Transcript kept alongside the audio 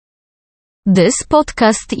This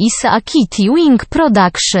podcast is a Kitty Wing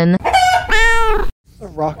production.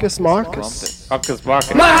 Raucous Marcus. Raucous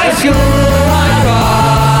Marcus. My high school iPod.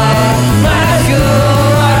 My high school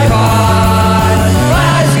iPod. My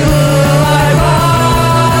high school iPod.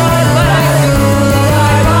 My high school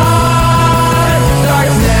iPod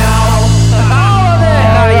starts now.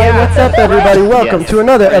 Hey, what's up, everybody? Welcome to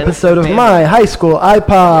another episode of My High School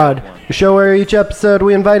iPod, the show where each episode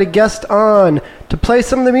we invite a guest on to play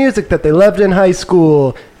some of the music that they loved in high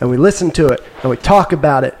school, and we listen to it, and we talk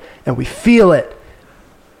about it, and we feel it.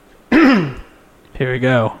 Here we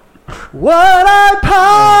go. What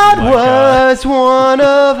iPod was one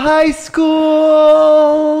of high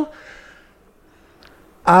school?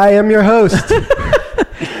 I am your host.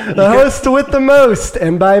 The host with the most,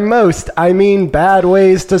 and by most, I mean bad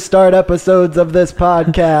ways to start episodes of this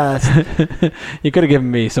podcast. You could have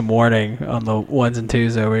given me some warning on the ones and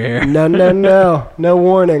twos over here. No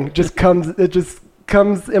warning. It just comes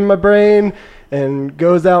in my brain and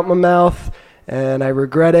goes out my mouth, and I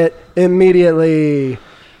regret it immediately.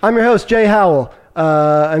 I'm your host, Jay Howell.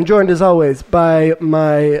 I'm joined as always by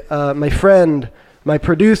my friend, my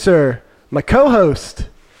producer, my co-host,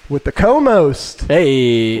 with the co-most.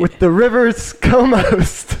 Hey. With the Rivers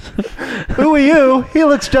co-most. Who are you? He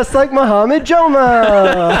looks just like Mohammed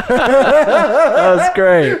Joma. That was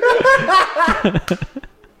great.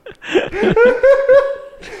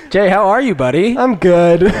 Jay, how are you, buddy? I'm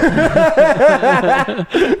good. We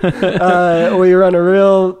run a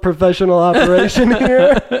real professional operation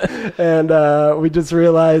here, and we just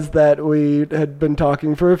realized that we had been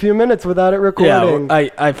talking for a few minutes without it recording. Yeah,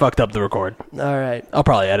 I fucked up the record. All right. I'll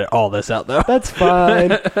probably edit all this out, though. That's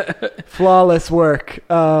fine. Flawless work.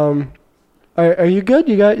 Are you good?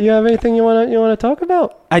 You have anything you wanna talk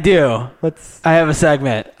about? I do. I have a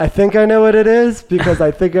segment. I think I know what it is because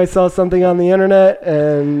I think I saw something on the internet,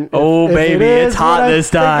 and Baby, it's hot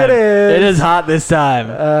this time. It is hot this time.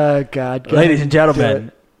 God. Ladies and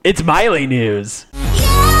gentlemen, it's Miley news.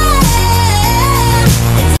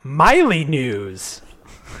 Miley news.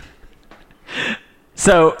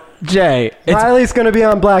 So, Jay, Miley's going to be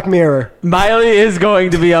on Black Mirror. Miley is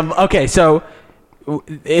going to be on. Okay, so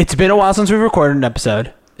it's been a while since we've recorded an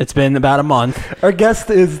episode. It's been about a month. Our guest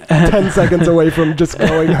is 10 seconds away from just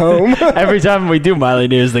going home. Every time we do Miley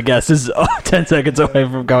news, the guest is 10 seconds away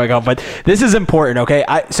from going home. But this is important, okay?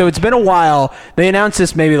 So it's been a while. They announced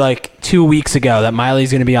this maybe like 2 weeks ago that Miley's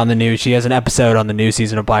going to be on the news. She has an episode on the new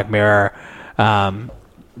season of Black Mirror.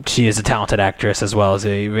 She is a talented actress as well as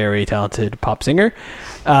a very talented pop singer.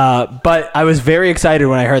 But I was very excited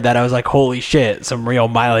when I heard that. I was like, holy shit, some real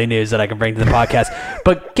Miley news that I can bring to the podcast.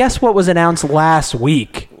 But guess what was announced last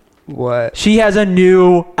week? What? She has a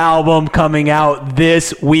new album coming out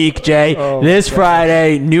this week, Jay. This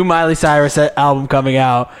Friday, new Miley Cyrus album coming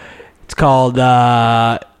out. It's called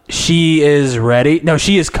She Is Ready. No,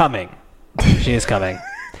 She Is Coming. She Is Coming.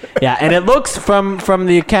 Yeah, and it looks from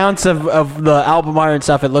the accounts of the album art and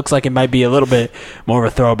stuff, it looks like it might be a little bit more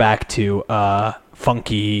of a throwback to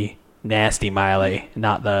funky, nasty Miley,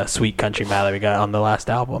 not the sweet country Miley we got on the last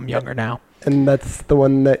album, Younger Now. And that's the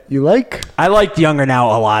one that you like? I liked Younger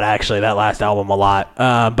Now a lot, actually, that last album a lot.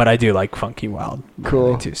 But I do like Funky Wild.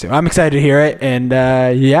 Cool. Too. So I'm excited to hear it. And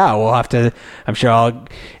yeah, we'll have to, I'm sure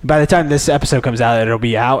by the time this episode comes out, it'll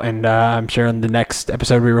be out. And I'm sure in the next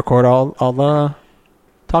episode we record, I'll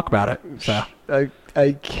talk about it. So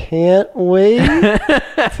I can't wait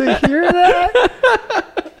to hear that.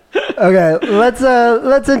 Okay,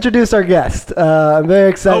 let's introduce our guest. I'm very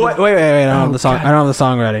excited. Oh, wait! I don't have the song. I don't have the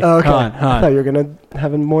song ready. Oh, okay. Hold on. I thought you were gonna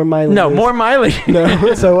have more Miley. No, news. more Miley.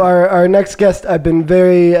 No. So our next guest, I've been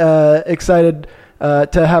very excited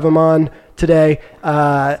to have him on today.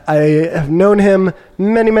 I have known him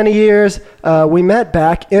many years. We met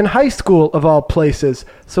back in high school, of all places.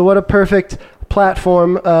 So what a perfect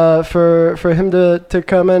platform for him to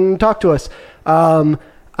come and talk to us.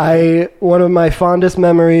 One of my fondest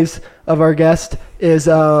memories of our guest is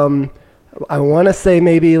I want to say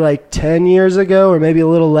maybe like 10 years ago or maybe a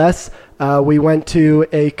little less. We went to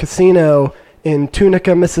a casino in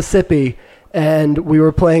Tunica, Mississippi, and we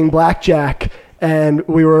were playing blackjack, and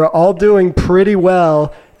we were all doing pretty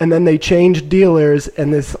well, and then they changed dealers,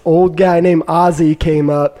 and this old guy named Ozzy came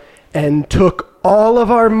up and took all of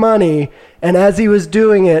our money, and as he was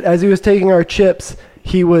doing it, as he was taking our chips,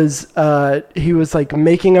 he was like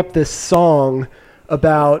making up this song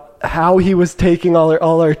about how he was taking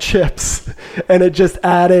all our chips, and it just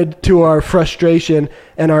added to our frustration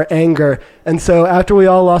and our anger. And so after we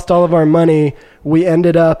all lost all of our money, we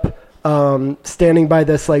ended up standing by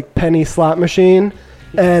this like penny slot machine,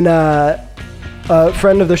 and a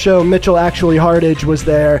friend of the show, Mitchell Actually Hardage, was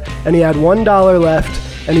there, and he had $1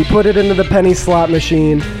 left, and he put it into the penny slot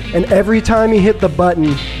machine, and every time he hit the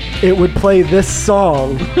button, it would play this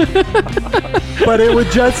song. But it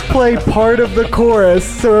would just play part of the chorus,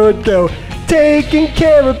 so it would go, taking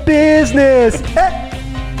care of business,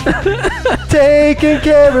 taking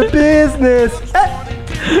care of business,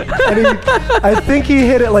 And I think he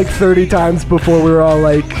hit it like 30 times before we were all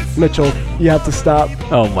like, Mitchell, you have to stop.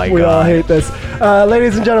 Oh my We all God. hate this.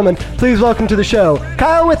 Ladies and gentlemen, please welcome to the show,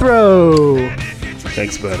 Kyle Withrow.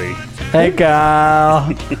 Thanks, buddy. Hey,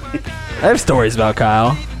 Kyle. I have stories about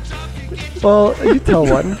Kyle. Well, you tell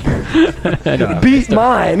one. I don't have Beat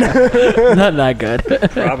mine. Not that good.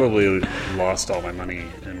 Probably lost all my money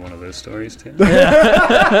in one of those stories, too.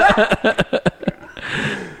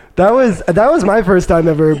 That was my first time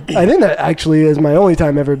ever. I think that actually is my only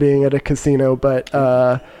time ever being at a casino. But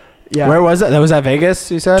yeah, Where was it? That was at Vegas,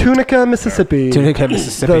 you said? Tunica, Mississippi. Tunica, The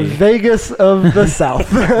Mississippi. Vegas of the South.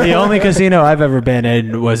 The only casino I've ever been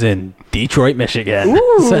in was in Detroit, Michigan.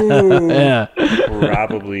 So, yeah.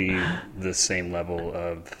 Probably the same level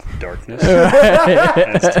of darkness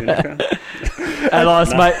as Tunica. I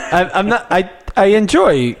lost my. I'm not. I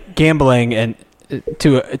enjoy gambling and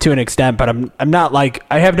to an extent, but I'm not like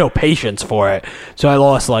I have no patience for it. So I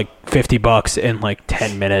lost like $50 in like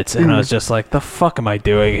 10 minutes, and I was just like, "The fuck am I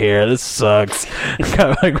doing here? This sucks."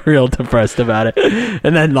 Got like real depressed about it.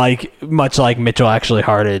 And then like much like Mitchell Actually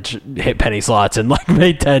Hardage hit penny slots and like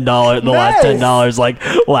made $10. The last $10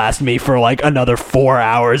 like last me for like another 4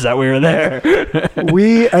 hours that we were there.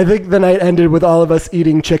 I think the night ended with all of us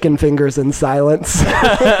eating chicken fingers in silence.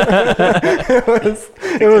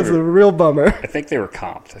 It was a real bummer. I think they were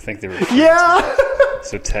comped. I think they were. Yeah,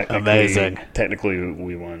 So technically, Amazing. Technically,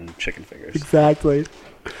 we won chicken fingers. exactly.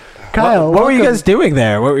 Kyle, What were you welcome. guys doing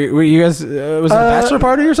there? What were you guys? Was it a bachelor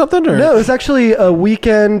party or something? Or? No, it was actually a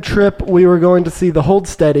weekend trip. We were going to see the Hold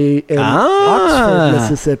Steady in Oxford,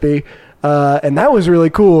 Mississippi, and that was really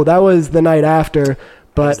cool. That was the night after.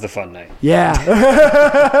 That was But the fun night.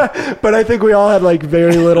 yeah, but I think we all had like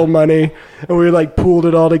very little money, and we like pooled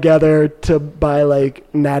it all together to buy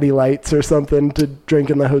like Natty Lights or something to drink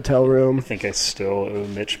in the hotel I room. think I still owe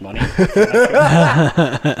Mitch money.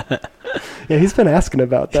 Yeah, he's been asking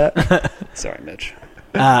about that. Sorry, Mitch.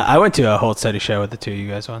 I went to a Hold Steady show with the two of you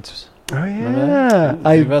guys once. Oh yeah,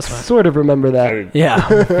 I investment. sort of remember that. I, Yeah,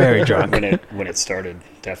 I'm very drunk. when it started,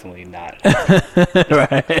 definitely not.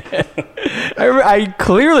 Right. I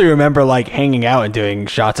clearly remember like hanging out and doing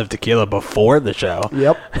shots of tequila before the show.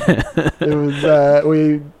 Yep, it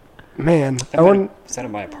was man. I want. Is that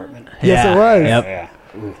in my apartment? Yes, Yeah, it was. Yep. Yeah.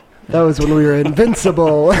 Ooh. That was when we were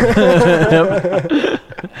invincible.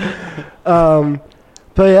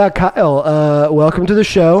 But yeah, Kyle, welcome to the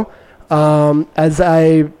show. As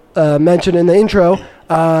I mentioned in the intro,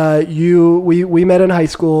 we met in high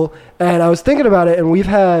school, and I was thinking about it, and we've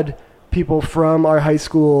had people from our high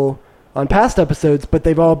school on past episodes, but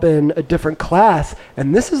they've all been a different class,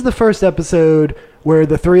 and this is the first episode where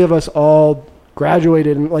the three of us all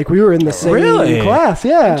graduated, and like we were in the same Really? class.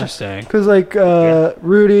 Yeah, Interesting. because like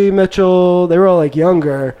Rudy, Mitchell, they were all like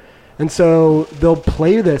younger, and so they'll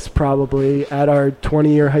play this probably at our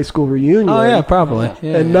 20-year high school reunion. Oh yeah, probably.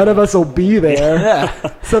 Yeah, And none of us will be there. Yeah.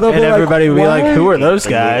 So they'll And be everybody like, will be like, "Why?" "Who are those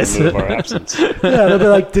Like, guys?" remove our absence. Yeah, they'll be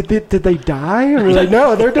like, did they die? And we're like,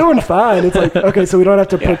 no, they're doing fine. It's like, okay, so we don't have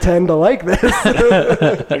to pretend to like this.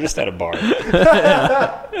 They're just at a bar.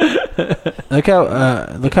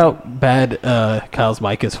 Look how bad Kyle's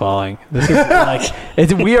mic is falling. This is like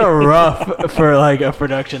we are rough for like a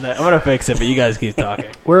production. That I'm gonna fix it, but you guys keep talking.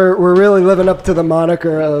 We're really living up to the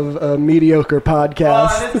moniker of a mediocre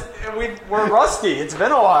podcast. We're rusty. It's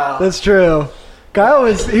been a while. That's true. Kyle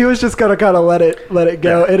was just gonna kind of let it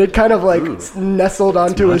go. It had kind of like nestled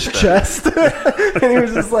onto his chest, and he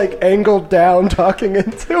was just like angled down, talking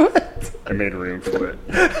into it. I made room for it.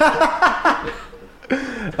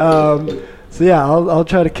 So yeah, I'll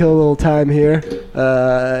try to kill a little time here.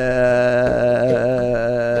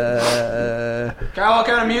 Kyle, what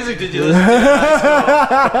kind of music did you listen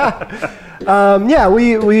to? Yeah,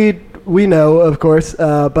 we know, of course,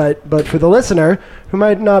 but for the listener who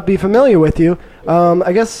might not be familiar with you,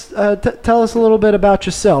 I guess tell us a little bit about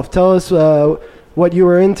yourself. Tell us what you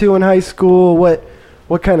were into in high school, what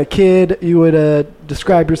kind of kid you would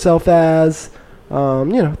describe yourself as,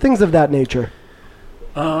 things of that nature.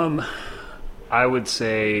 I would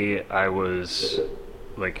say I was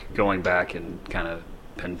like going back and kind of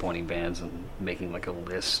pinpointing bands and making like a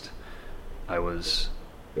list. I was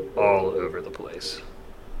all over the place.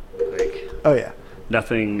 Like Oh yeah.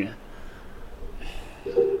 nothing.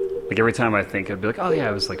 like every time I think, I'd be like, oh yeah,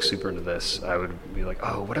 I was like super into this. I would be like,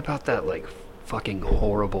 oh, what about that like fucking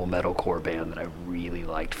horrible metalcore band that I really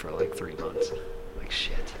liked for like 3 months? Like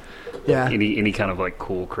shit. Yeah. Any kind of like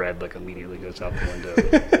cool cred like immediately goes out the window.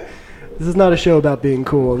 This is not a show about being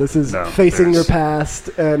cool. This is No, facing your past,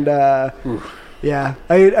 and yeah,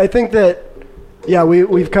 I think that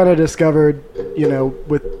we've kind of discovered, you know,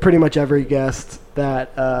 with pretty much every guest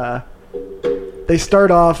that they start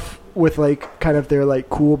off with like kind of their like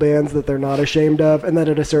cool bands that they're not ashamed of, and then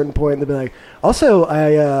at a certain point they'll be like, also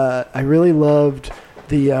I really loved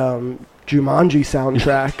the Jumanji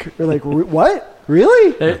soundtrack. They're like, what?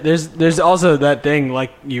 Really? There's also that thing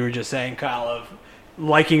like you were just saying, Kyle, of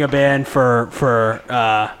liking a band for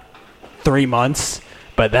 3 months,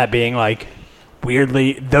 but that being like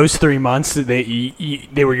weirdly those 3 months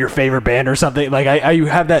they were your favorite band or something. Like I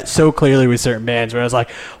have that so clearly with certain bands where I was like,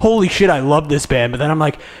 holy shit, I love this band, but then I'm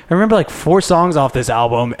like, I remember like 4 songs off this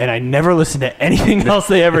album and I never listened to anything else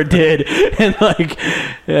they ever did, and like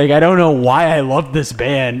I don't know why I loved this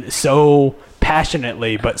band so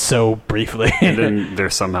passionately but so briefly. And then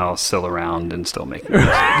they're somehow still around and still making music.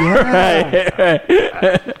 right.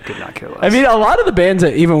 I could not care less. I mean, a lot of the bands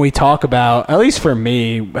that even we talk about, at least for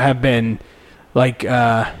me, have been like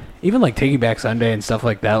even like Taking Back Sunday and stuff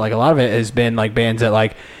like that. Like a lot of it has been like bands that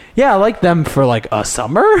like, yeah, I like them for like a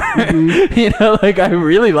summer. You know, like I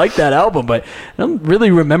really like that album, but I don't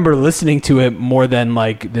really remember listening to it more than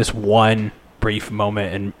like this one brief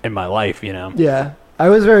moment in my life, you know? Yeah. I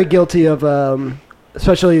was very guilty of,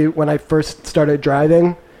 especially when I first started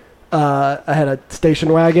driving. I had a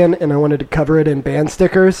station wagon and I wanted to cover it in band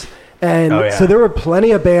stickers. And so there were plenty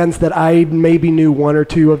of bands that I maybe knew 1 or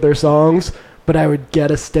 2 of their songs, but I would get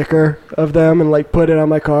a sticker of them and like put it on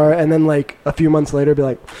my car. And then like a few months later be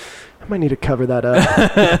like, I might need to cover that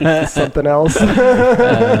up. Something else.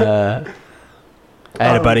 I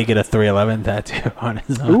had a buddy get a 311 tattoo on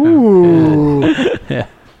his arm. Ooh. Yeah.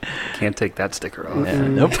 Can't take that sticker off. Yeah,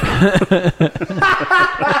 nope.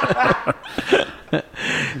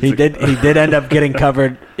 He did end up getting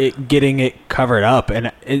it covered up, and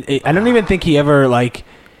I don't even think he ever like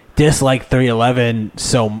disliked 311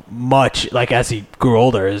 so much, like as he grew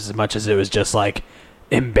older, as much as it was just like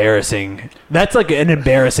embarrassing. That's like an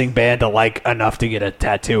embarrassing band to like enough to get a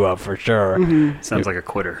tattoo of for sure. Mm-hmm. Sounds like a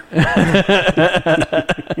quitter. That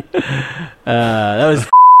was.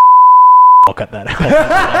 I'll cut that out.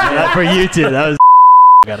 Not for you too. That was.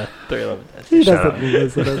 Got a 311 tattoo. He doesn't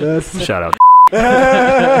listen to this. Shout out.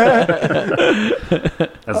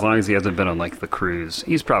 As long as he hasn't been on like the cruise,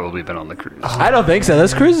 he's probably been on the cruise. I don't think so.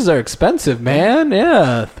 Those cruises are expensive, man.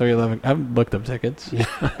 Yeah, 311. I've looked up tickets. Been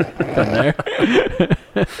there.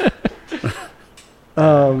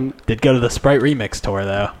 Did go to the Sprite Remix tour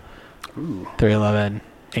though. Ooh. 311,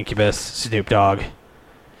 Incubus, Snoop Dogg.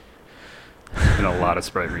 And a lot of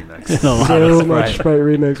Sprite remix. And a lot So of much Sprite. Sprite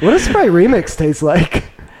Remix. What does Sprite Remix taste like?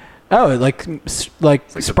 Oh, like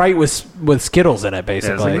Sprite with Skittles in it, Yeah,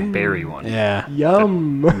 basically. it's like a berry one. Yeah.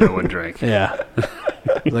 Yum. No one drank. Yeah.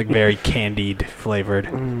 Like very candied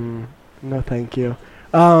flavored. No, thank you.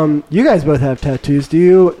 You guys both have tattoos. Do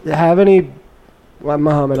you have any? Well,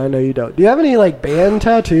 Muhammad, I know you don't. Do you have any like band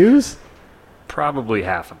tattoos? Probably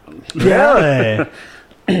half of them. Really?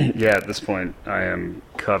 Yeah, at this point, I am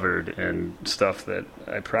covered in stuff that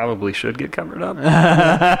I probably should get covered up.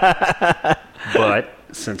 But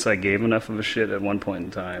since I gave enough of a shit at one point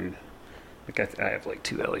in time, like I have like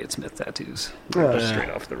 2 Elliott Smith tattoos, just straight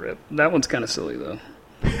off the rip. That one's kind of silly though.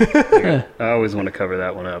 Like, I always want to cover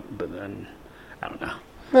that one up, but then I don't know.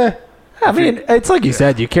 I mean, it's like you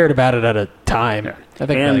said, you cared about it at a time. Yeah. I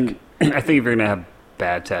think And I think if you're gonna have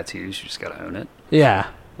bad tattoos, you just gotta own it. yeah.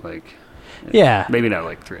 Like, Yeah. maybe not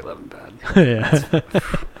like 311 bad. Yeah.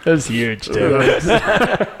 That was huge, too.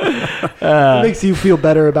 It makes you feel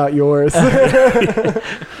better about yours. Do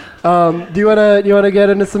you wanna get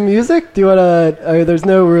into some music? Do you wanna? There's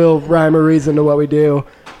no real rhyme or reason to what we do,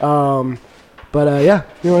 but yeah,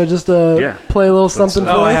 you wanna just play a little something? Oh,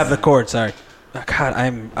 for I us? have the chord. Sorry. Oh, God,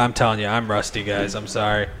 I'm telling you, I'm rusty, guys. I'm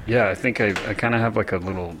sorry. Yeah, I think I kind of have like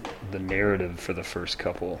the narrative for the first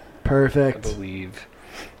couple, I Perfect. believe.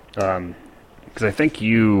 Because I think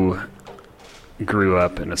you grew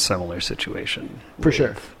up in a similar situation. For with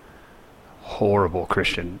sure. Horrible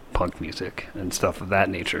Christian punk music and stuff of that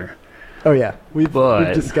nature. Oh yeah, we've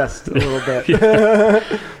But- discussed a little bit.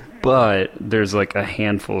 But there's like a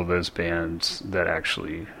handful of those bands that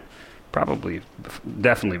actually,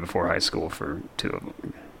 definitely before high school for 2 of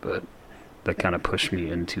them, but that kind of pushed me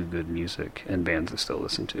into good music and bands I still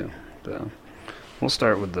listen to. So we'll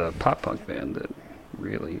start with the pop punk band that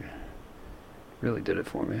really did it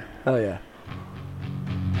for me. Oh yeah.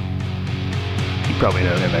 probably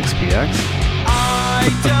know MXPX.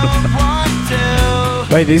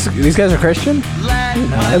 Wait, these guys are Christian?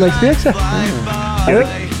 MXPX? Yeah,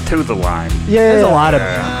 they toe the line. Yeah, There's a lot of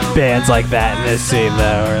bands like that in this scene,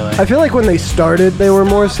 though. Really. I feel like when they started, they were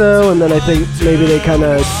more so, and then I think maybe they kind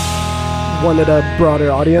of wanted a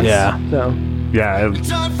broader audience. Yeah. So. Yeah,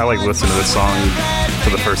 I like listened to this song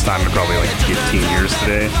for the first time in probably like 15 years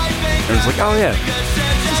today. And I was like, oh yeah,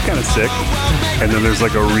 this is kind of sick. And then there's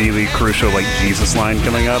like a really crucial like Jesus line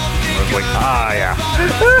coming up. I was like, ah yeah.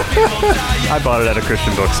 I bought it at a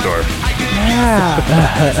Christian bookstore. Yeah.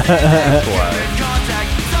 Why?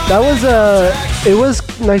 That was it was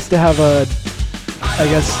nice to have I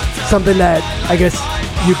guess something that I guess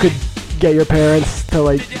you could get your parents to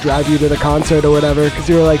like drive you to the concert or whatever, because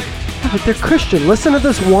you were like, yeah, but they're Christian. Listen to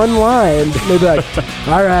this one line. And they'd be like,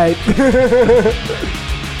 all right.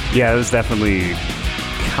 Yeah, it was definitely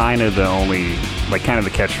kind of the only, like kind of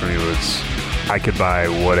the catch for me was I could buy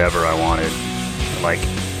whatever I wanted, like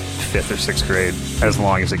 5th or 6th grade, as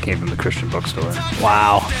long as it came from the Christian bookstore.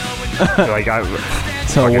 Wow. Like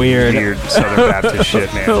So fucking weird. Southern Baptist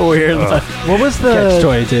shit, man. Weird. What was Catch the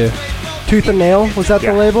 22. Tooth and Nail? Was that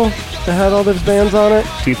Yeah. the label that had all those bands on it?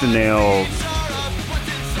 Tooth and Nail,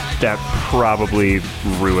 that probably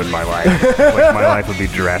ruined my life. Like, my life would be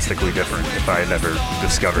drastically different if I had never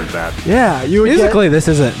discovered that. Yeah, you would Musically,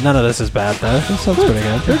 none of this is bad, though. This sounds pretty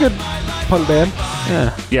good. They're a good punk band.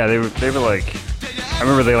 Yeah. Yeah, they were like, I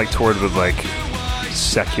remember they like toured with like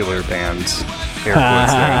secular bands. Air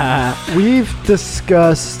quotes there. We've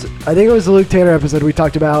discussed, I think it was the Luke Tanner episode, we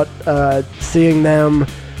talked about seeing them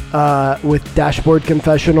with Dashboard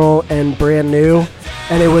Confessional and Brand New,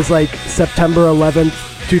 and it was like September 11th,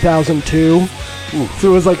 2002. So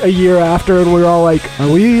it was like a year after, and we were all like,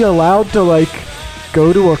 are we allowed to like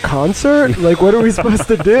go to a concert? Like, what are we supposed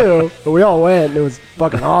to do? But we all went, and it was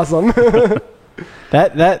fucking awesome.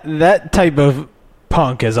 That type of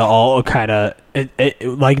punk is all kind of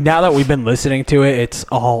like, now that we've been listening to it, it's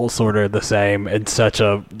all sort of the same in such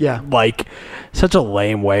a such a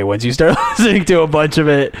lame way once you start listening to a bunch of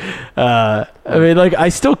it. I mean, like, I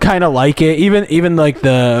still kind of like it, even like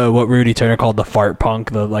the what Rudy Turner called the fart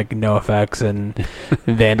punk, the like NoFX and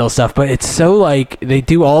Vandal stuff, but it's so like they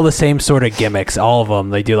do all the same sort of gimmicks, all of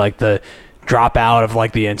them. They do like the drop out of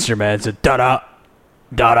like the instruments, da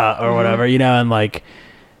da or whatever, you know, and like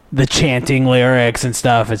the chanting lyrics and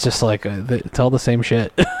stuff. It's just like it's all the same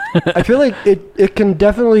shit. I feel like it can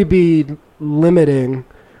definitely be limiting,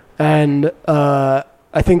 and I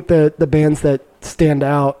think the bands that stand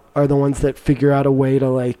out are the ones that figure out a way to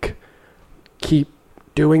like keep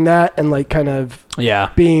doing that and like kind of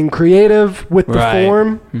being creative with the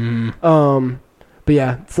form. Mm-hmm. But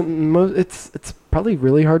yeah, it's probably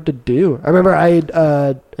really hard to do. I remember I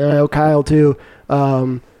know Kyle too.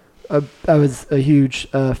 I was a huge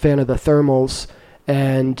fan of the Thermals,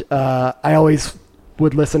 and I always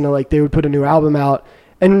would listen to, like, they would put a new album out,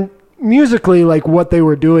 and musically, like, what they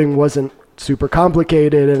were doing wasn't super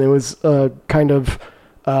complicated, and it was kind of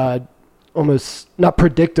almost not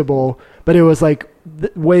predictable, but it was like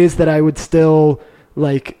ways that I would still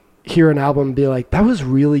like hear an album and be like, that was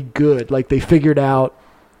really good. Like, they figured out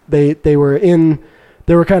they were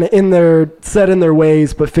kind of set in their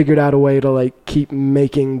ways, but figured out a way to like keep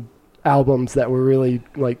making albums that were really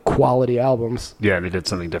like quality albums. Yeah, they did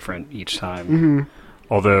something different each time. Mm-hmm.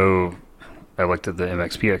 Although I looked at the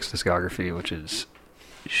MXPX discography, which is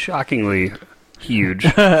shockingly huge.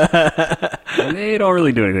 And they don't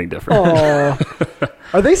really do anything different.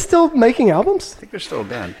 Are they still making albums? I think they're still a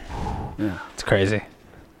band. Yeah, It's crazy.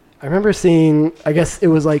 I remember seeing, I guess it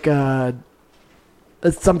was like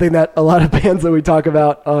it's something that a lot of bands that we talk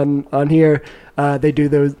about on here, they do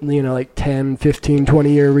those, you know, like 10, 15,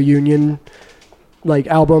 20-year reunion, like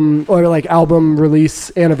album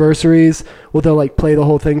release anniversaries. Well, they'll like play the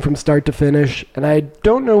whole thing from start to finish. And I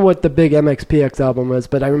don't know what the big MXPX album was,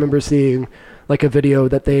 but I remember seeing like a video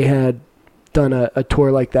that they had done a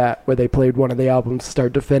tour like that where they played one of the albums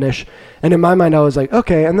start to finish. And in my mind, I was like,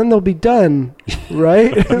 okay, and then they'll be done,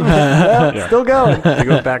 right? Yeah. Still going. They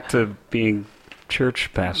go back to being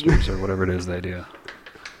church pastors or whatever it is they do.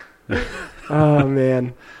 Oh,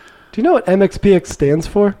 man. Do you know what MXPX stands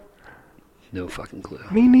for? No fucking clue.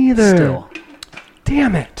 Me neither. Still.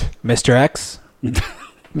 Damn it. Mr. X,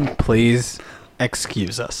 please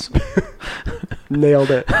excuse us. Nailed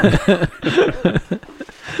it.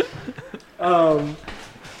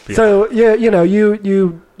 So yeah, you know,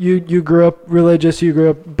 you grew up religious. You grew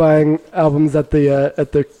up buying albums at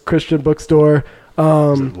the Christian bookstore.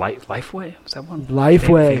 Was it Lifeway? Was that one?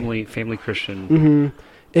 Lifeway. Family Christian. Mm-hmm.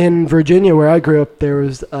 In Virginia, where I grew up, there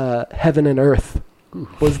was Heaven and Earth.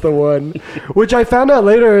 was the one, which I found out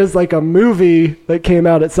later is like a movie that came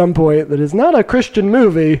out at some point that is not a Christian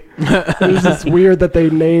movie. It was just weird that they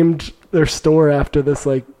named their store after this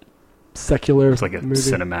like secular It's like a movie.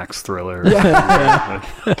 Cinemax thriller. Yeah.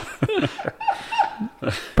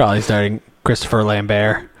 Probably starting Christopher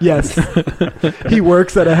Lambert. Yes. He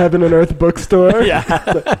works at a Heaven and Earth bookstore.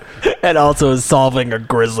 Yeah. And also is solving a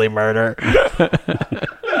grisly murder.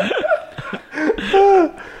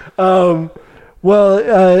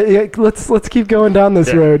 Yeah, let's keep going down this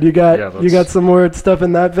Yeah. road. You got Yeah, you got some more stuff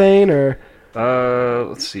in that vein, or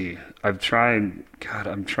Let's see. I'm trying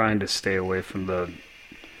to stay away from the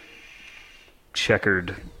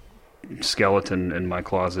checkered skeleton in my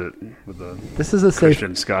closet with the this is a safe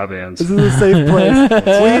Christian ska bands. this is a safe place.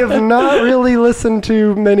 We have not really listened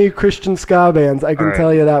to many Christian ska bands. I can All right.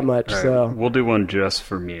 tell you that much. All right, So we'll do one just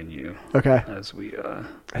for me and you okay, as we.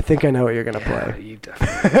 I think I know what you're gonna play. You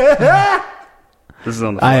definitely. This is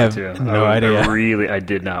on the fly I have too. no idea. I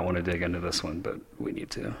did not want to dig into this one, but we need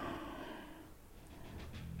to.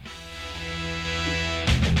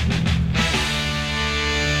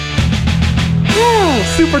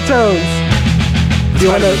 Supertones. This You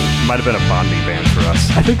might, wanna- might have been a bonding band for us.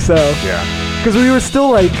 I think so. Yeah. Because we were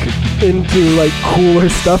still like into like cooler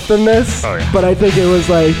stuff than this. Oh, yeah. But I think it was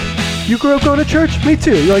like, you grew up going to church? Me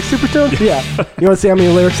too. You like Supertones? Yeah. You want to see how many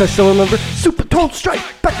lyrics I still remember? Supertones strike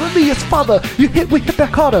back with me as father. You hit, we hit back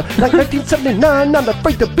harder. Like 1979, not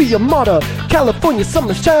afraid to be a martyr. California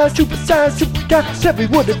summer shine, super guy. Chevy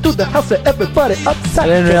Wooded through the house of everybody upside. I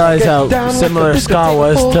didn't realize how Get down similar like a ska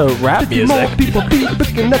was to rap 50 more music. people be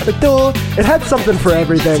looking at the door. It had something for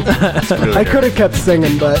everything. Really I good. could have kept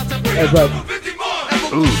singing, but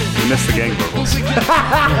Ooh, we missed the gang vocals.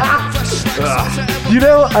 you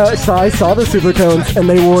know, so I saw the Supertones and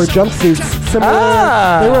they wore jumpsuits similar.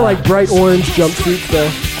 Ah. They were like bright orange jumpsuits though.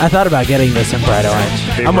 I thought about getting this in bright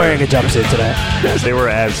orange. They I'm were- wearing a jumpsuit today. They were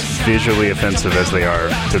as visually offensive as they are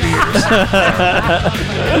to the ears.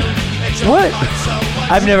 What?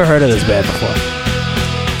 I've never heard of this band before.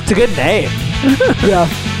 It's a good name. Yeah.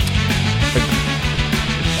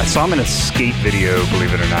 I saw them in a skate video,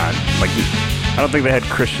 believe it or not. Like, I don't think they had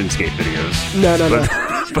Christian skate videos. No.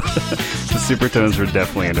 But the Supertones were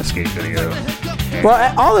definitely in a skate video. And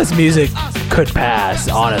Well, all this music could pass,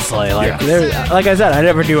 honestly. Like, Yeah. like I said, I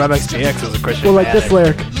never knew MXPX was a Christian Well, like band. this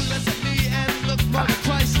lyric.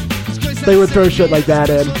 They would throw shit like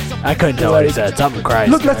that in. I couldn't tell what he said. Something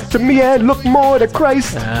Christ. Look less to me and look more to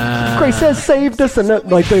Christ. Christ has saved us, and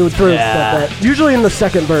like they would throw Yeah. stuff at. Usually in the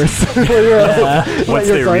second verse. Where you're, let once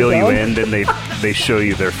your they song reel you down. in, then they show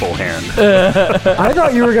you their full hand. I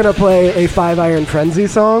thought you were gonna play a Five Iron Frenzy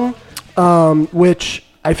song, which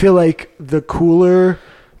I feel like the cooler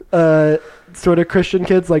sort of Christian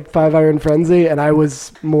kids like Five Iron Frenzy, and I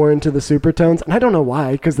was more into the Supertones, and I don't know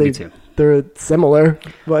why because Me too. they're similar.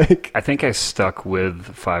 Like I think I stuck with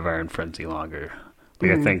Five Iron Frenzy longer.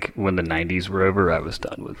 Like, I think when the 90s were over, I was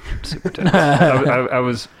done with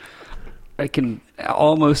Supertones. I can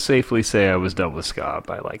almost safely say I was done with ska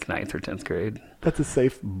by like 9th or 10th grade. that's a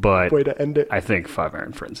safe But way to end it. I think Five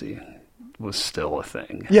Iron Frenzy was still a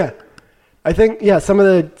thing. Yeah, I think some of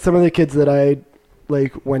the kids that I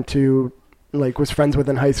like went to like was friends with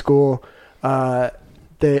in high school. I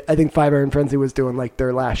think Five Iron Frenzy was doing like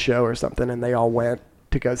their last show or something, and they all went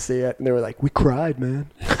to go see it, and they were like, "We cried, man."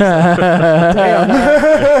 I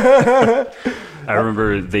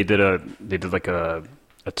remember they did like a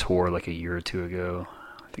tour like a year or two ago.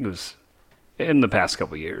 I think it was in the past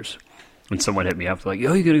couple of years. When someone hit me up like,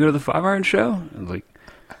 "Yo, you gonna go to the Five Iron show?" I was like,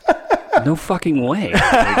 "No fucking way."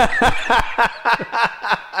 Like,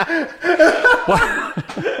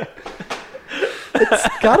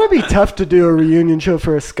 It's gotta be tough to do a reunion show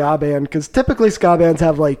for a ska band because typically ska bands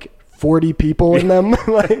have like 40 people in them.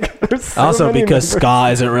 Like, there's so Also, many because members. ska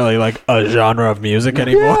isn't really like a genre of music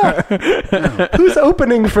anymore. Who's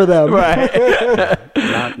opening for them? Right.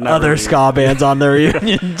 not Other really. ska bands on their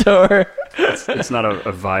reunion tour. It's not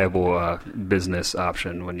a viable business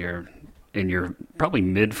option when you're in your probably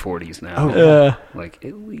mid 40s now. Yeah. Like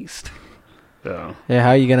at least. So Yeah, how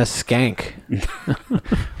are you gonna skank?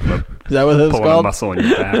 Is that what it's pulling a called? muscle in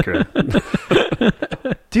your back. Or,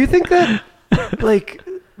 Do you think that, like,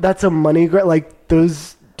 that's a money grab? Like,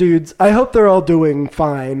 those dudes, I hope they're all doing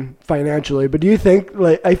fine financially, but do you think,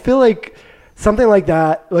 like, I feel like something like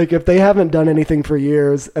that, like, if they haven't done anything for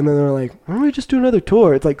years and then they're like, why don't we just do another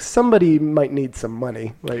tour? It's like somebody might need some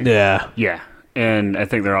money. Like, Yeah. yeah, and I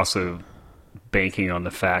think they're also banking on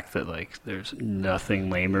the fact that like there's nothing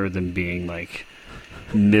lamer than being like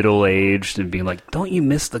middle aged and being like, don't you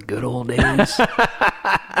miss the good old days?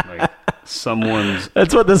 Like, someone's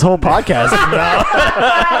That's what this whole podcast is about.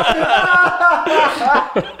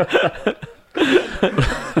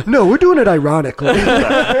 No, we're doing it ironically.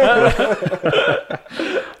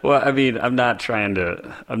 Well, I mean, I'm not going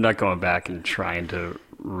back and trying to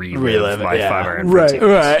relive it, my yeah. 5 Right.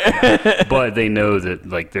 Right. But they know that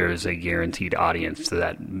like there's a guaranteed audience to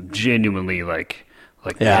that genuinely like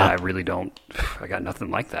Yeah. man, I really don't. I got nothing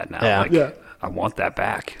like that now. Yeah. Like, Yeah. I want that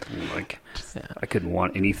back. And, like I couldn't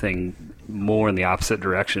want anything more in the opposite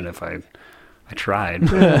direction if I tried.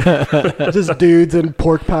 But Just dudes in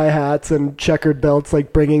pork pie hats and checkered belts,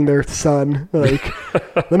 like bringing their son. Like,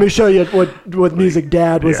 let me show you what music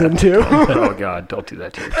Dad was Yeah. into. Oh God, don't do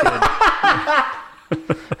that to your kid.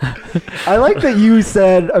 I like that you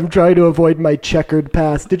said I'm trying to avoid my checkered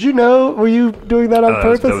past. Did you know? Were you doing that on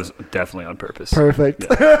purpose? That was definitely on purpose. Perfect.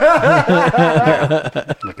 Like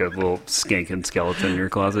a little skanking skeleton in your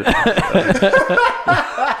closet.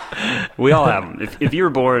 We all have them. If you were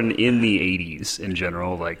born in the 80s in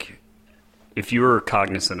general, like if you were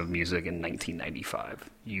cognizant of music in 1995,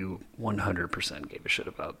 you 100% gave a shit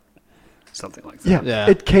about something like that. Yeah. Yeah.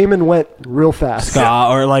 It came and went real fast. Ska,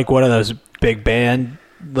 or like one of those big band,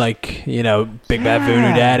 like, you know, Big Bad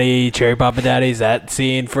Voodoo Daddy, Cherry Papa Daddies, that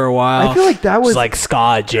scene for a while. I feel like that was Just like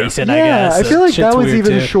ska adjacent, yeah, I guess. I feel like shit's that was weird,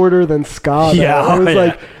 even too. shorter than ska. though. Yeah, it was yeah.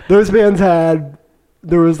 like those bands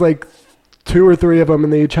there was like 2 or 3 of them,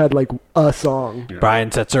 and they each had like a song. Brian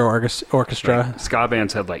Setzer Orchestra. Ska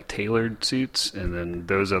bands had like tailored suits, and then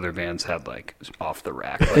those other bands had like off the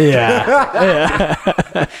rack, like, Yeah.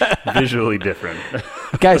 visually different.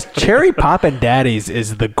 Guys, Cherry Poppin' Daddies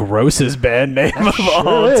is the grossest band name of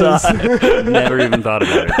all It is. time. Never even thought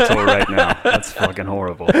about it until right now. That's fucking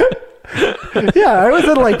horrible. Yeah, I was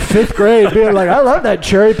in like 5th grade being like, I love that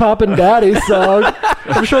Cherry Poppin' Daddy song.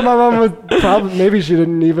 I'm sure my mom would probably, maybe she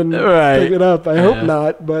didn't even Right. pick it up. I hope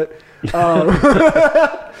not, but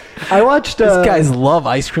I watched. These guys love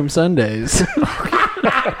ice cream sundaes.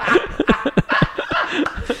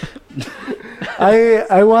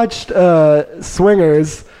 I watched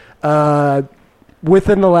Swingers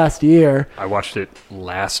within the last year. I watched it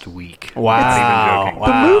last week. Wow. Not even joking.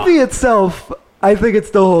 Wow. The movie itself, I think it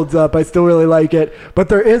still holds up. I still really like it, but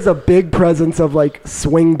there is a big presence of like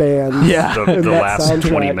swing bands. Yeah. The in that last 20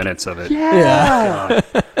 soundtrack. minutes of it. Yeah.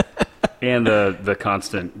 And the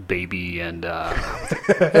constant baby and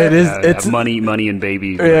It is. It's money and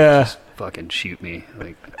baby. Like, Yeah. just fucking shoot me.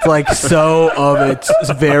 Like, like so of its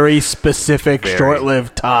very specific, Very.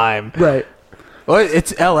 short-lived time. Right. Well,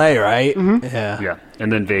 it's L.A., right? Mm-hmm. Yeah. yeah.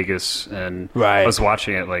 And then Vegas. And Right. I was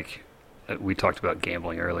watching it like, we talked about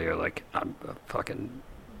gambling earlier. Like, I'm a fucking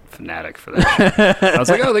fanatic for that shit. I was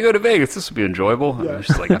like, oh, they go to Vegas. This would be enjoyable. And I was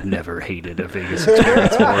just like, I've never hated a Vegas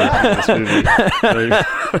experience more than this movie. Like,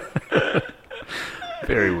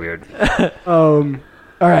 very weird. All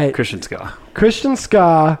right. Christian ska. Christian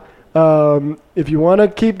ska. If you want to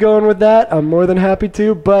keep going with that, I'm more than happy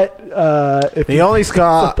to. But if The only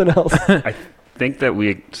ska. something else, I think that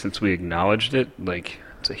since we acknowledged it, like,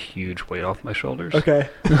 it's a huge weight off my shoulders. okay.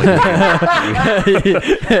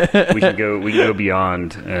 We can go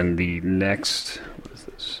beyond, and the next, what is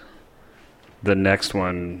this? The next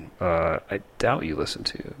one, I doubt you listen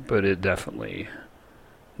to, but it definitely,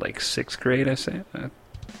 like 6th grade, I say.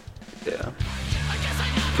 Yeah.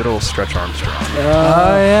 Good old Stretch Armstrong.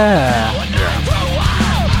 Oh, yeah.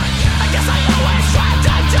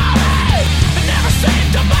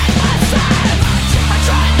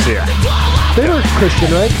 So, yeah, They were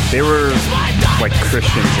Christian, right? they were like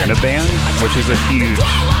Christians in a band, which is a huge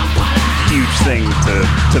thing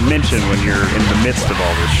to mention when you're in the midst of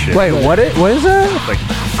all this shit. Wait, what is that? Like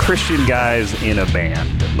Christian guys in a band.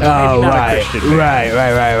 Like, Oh, maybe not a right. Christian band,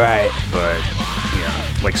 Right. but yeah,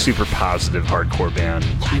 like super positive hardcore band.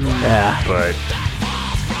 Yeah. But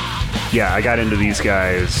yeah, I got into these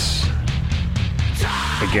guys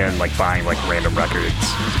again, like buying like random records.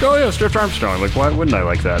 Like, oh yeah, Stretch Armstrong. Like, why wouldn't I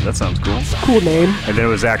like that? That sounds cool. Cool name. And then it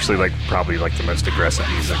was actually like probably like the most aggressive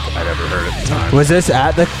music I'd ever heard at the time. Was this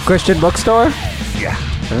at the Christian bookstore? Yeah,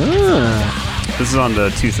 Ah. this is on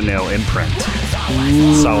the Tooth and Nail imprint,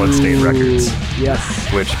 Solid State Records, Yes.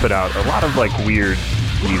 which put out a lot of like weird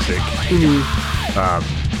music.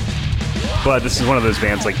 But this is one of those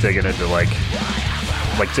bands like digging into the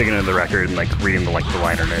record and like reading the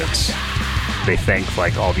liner notes. They thank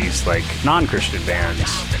like all these like non-Christian bands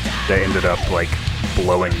that ended up like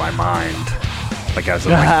blowing my mind. Like as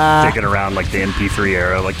I'm like digging around like the MP3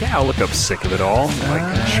 era, like yeah, I'll look up Sick of It All, and,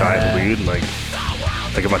 like Shy of the Lead, like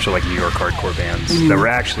a bunch of like New York hardcore bands that were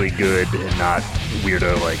actually good and not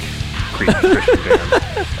weirdo like Christian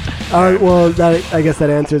band. Well, I guess that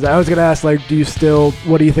answers it. I was gonna ask, like,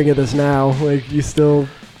 what do you think of this now? Like, you still?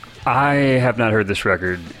 I have not heard this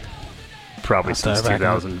record probably I'll since start back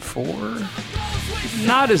up. 2004.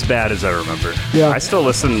 Not as bad as I remember. Yeah. I still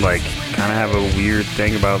listen, like, kind of have a weird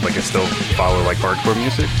thing about, like, I still follow, like, hardcore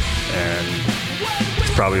music, and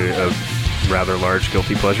it's probably a rather large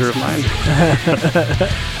guilty pleasure of mine.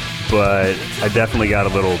 But I definitely got a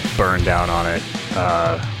little burned down on it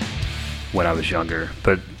when I was younger.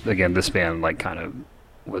 But again, this band, like, kind of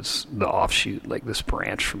was the offshoot, like, this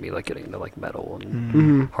branch for me, like, getting into, like, metal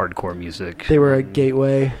and hardcore music. They were a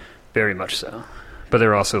gateway. Very much so. But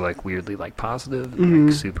they're also, like, weirdly, like, positive and,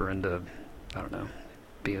 like, super into, I don't know,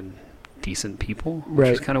 being decent people, which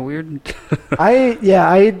is kind of weird.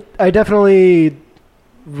 I definitely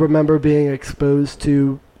remember being exposed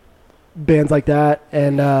to bands like that,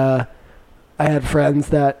 and I had friends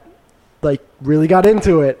that, like, really got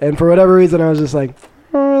into it, and for whatever reason I was just like,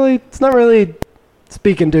 it's not really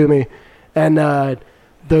speaking to me. And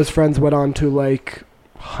those friends went on to, like,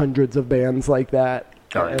 hundreds of bands like that.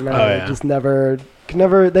 Oh, yeah. And I just never,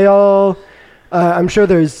 they all, I'm sure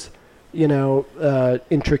there's,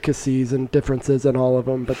 intricacies and differences in all of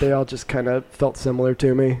them, but they all just kind of felt similar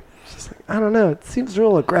to me. It's just like, I don't know, it seems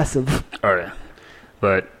real aggressive. Oh, yeah.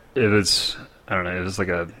 But it was, I don't know, it was like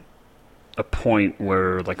a point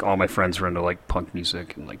where, like, all my friends were into, like, punk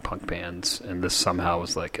music and, like, punk bands, and this somehow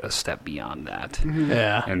was, like, a step beyond that.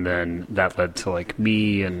 Yeah. And then that led to, like,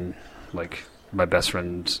 me and, like, my best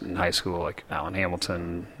friends in high school, like Alan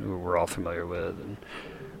Hamilton, who we're all familiar with, and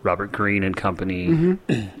Robert Greene and company.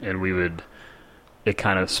 And it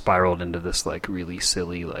kind of spiraled into this, like, really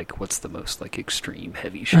silly, like, what's the most, like, extreme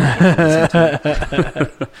heavy shit I can listen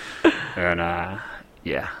to? And,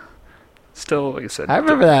 yeah. Still, like I said, I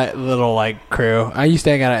remember that little, like, crew. I used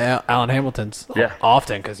to hang out at Alan Hamilton's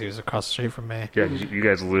often because he was across the street from me. Yeah, you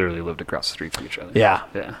guys literally lived across the street from each other. Yeah.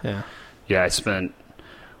 Yeah. Yeah, I spent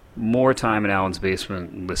more time in Alan's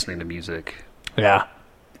basement listening to music. Yeah.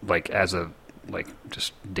 Like, as a, like,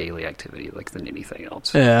 just daily activity, like, than anything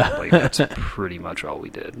else. Yeah. Like, that's pretty much all we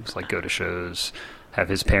did. It's like go to shows, have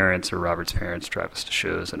his parents or Robert's parents drive us to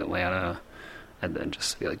shows in Atlanta, and then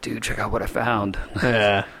just be like, dude, check out what I found.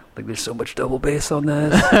 Yeah. Like, there's so much double bass on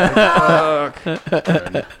this. Like,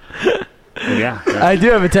 fuck. Yeah. I do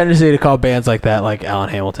have a tendency to call bands like that, like, Alan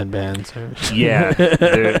Hamilton bands. Yeah.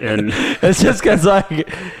 And It's just because,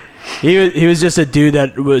 like, he was just a dude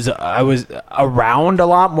that I was around a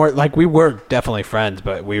lot more. Like, we were definitely friends,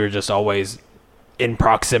 but we were just always in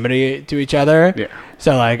proximity to each other. Yeah.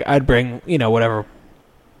 So, like, I'd bring, whatever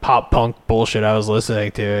pop punk bullshit I was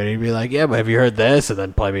listening to, and he'd be like, yeah, but have you heard this? And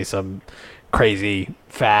then play me some crazy,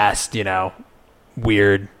 fast,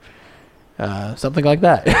 weird, something like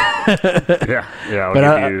that.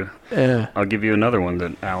 yeah. I'll give you another one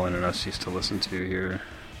that Alan and us used to listen to here.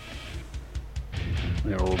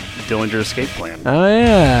 The old Dillinger Escape Plan. Oh,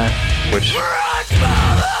 yeah. Which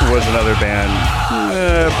was another band,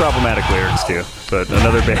 problematic lyrics too, but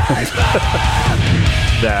another band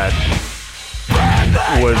that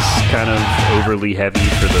was kind of overly heavy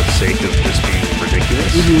for the sake of just being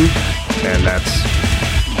ridiculous. And that's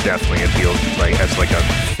definitely appealed, like, as like a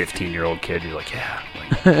 15-year-old kid, you're like, yeah,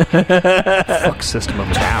 like, fuck System of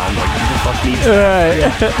a Down, like, who the fuck needs that?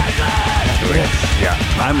 Yeah,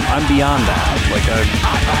 I'm beyond that. Like,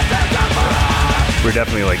 we're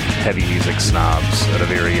definitely, like, heavy music snobs at a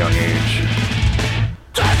very young age.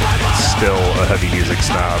 Still a heavy music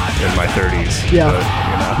snob in my 30s. Yeah.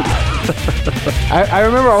 But, I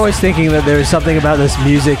remember always thinking that there was something about this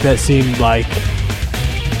music that seemed like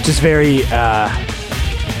just very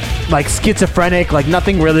like schizophrenic, like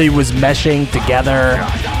nothing really was meshing together,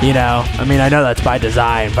 I mean, I know that's by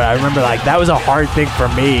design, but I remember, like, that was a hard thing for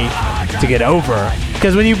me to get over,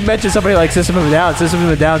 because when you mention somebody like System of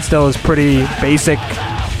a Down still is pretty basic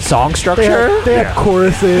song structure. They have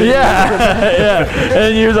choruses. Yeah.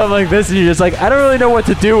 And you hear something like this, and you're just like, I don't really know what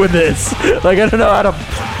to do with this. Like, I don't know how to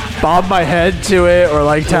bob my head to it or,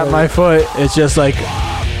 like, tap my foot. It's just like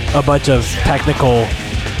a bunch of technical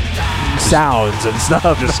sounds and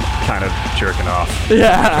stuff. just kind of jerking off.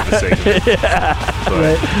 Yeah. For the sake of it. But,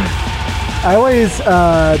 Right. I always,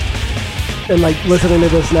 and, like, listening to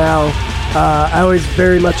this now, I always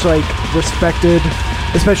very much, like, respected,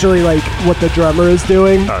 especially, like, what the drummer is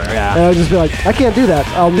doing. Oh, Yeah. And I would just be like, I can't do that.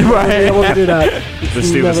 I'll never be able to do that.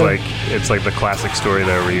 This dude was Never. like, it's like the classic story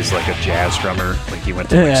though, where he's like a jazz drummer. Like, he went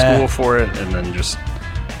to like school for it, and then he's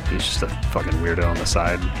just a fucking weirdo on the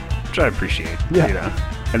side, which I appreciate. Yeah.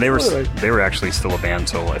 And they Totally. were actually still a band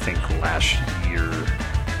till I think last year,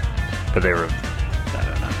 but they were, I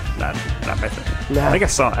don't know, not my thing. Nah. I think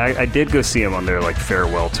I did go see him on their like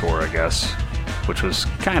farewell tour, I guess, which was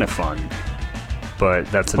kind of fun. But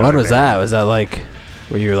that's another When was band. that? Was that like,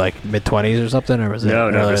 were you like mid-20s or something? Or was it No,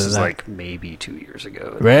 earlier this than is that? like maybe 2 years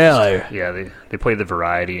ago. Really? Yeah, they played the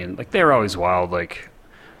Variety, and like they were always wild. Like,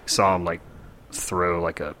 saw them like throw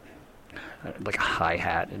like a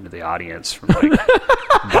hi-hat into the audience from like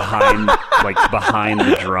behind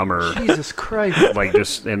the drummer. Jesus Christ. Like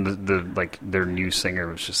just and the like their new singer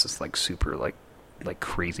was just this like super like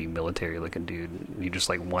crazy military looking dude. And he just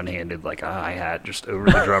like one-handed like a hi-hat just over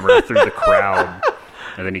the drummer through the crowd,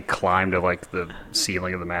 and then he climbed to like the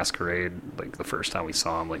ceiling of the Masquerade like the first time we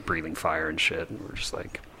saw him, like breathing fire and shit, and we're just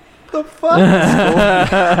like, The fuck?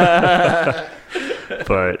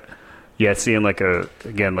 but yeah, seeing like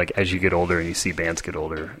again like as you get older and you see bands get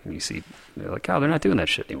older and you see they're like, oh, they're not doing that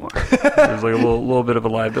shit anymore. There's like a little bit of a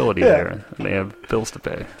liability there, and they have bills to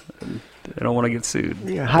pay. And they don't want to get sued.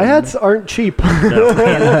 Yeah, hi-hats aren't cheap. No, and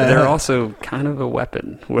they're also kind of a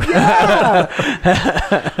weapon.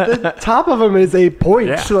 The top of them is a point.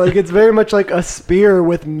 Yeah. So, like, it's very much like a spear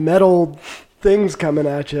with metal things coming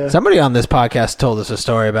at you. Somebody on this podcast told us a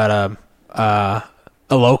story about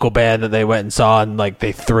a local band that they went and saw, and like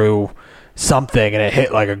they threw something and it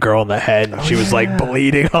hit like a girl in the head, and she was like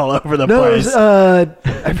bleeding all over the No, it place. was,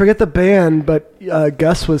 I forget the band, but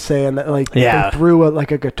Gus was saying that like Yeah. they threw a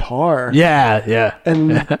guitar. yeah.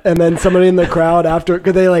 And then somebody in the crowd after,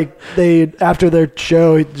 cause they after their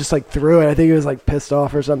show he just like threw it. I think he was like pissed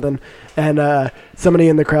off or something. And somebody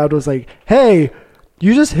in the crowd was like, "Hey,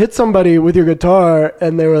 you just hit somebody with your guitar,"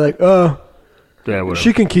 and they were like, "Oh, Yeah, whatever.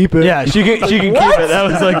 she can keep it." Yeah, she can keep it. That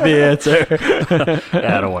was like the answer.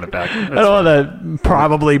 Yeah, I don't want it back. I don't want that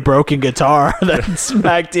probably broken guitar that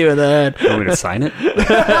smacked you in the head. You want me to sign it?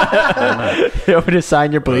 You want me to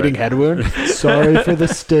sign your bleeding head wound? Sorry for the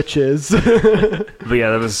stitches. But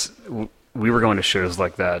yeah, we were going to shows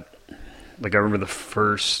like that. Like I remember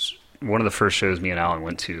one of the first shows me and Alan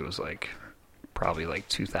went to was like probably like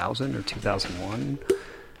 2000 or 2001,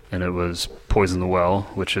 and it was Poison the Well,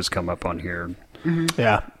 which has come up on here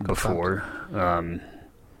Yeah. before.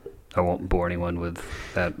 I won't bore anyone with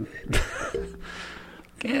that.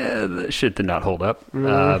 Yeah, the shit did not hold up.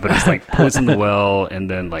 But it's like Poison the Well, and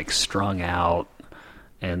then like Strung Out,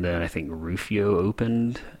 and then I think Rufio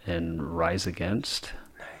opened and Rise Against.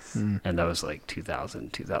 Nice. And that was like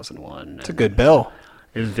 2000, 2001. It's a good bill.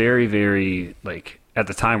 It was very, very like at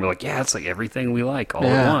the time we're like, yeah, it's like everything we like all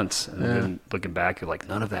at once. And then looking back, you're like,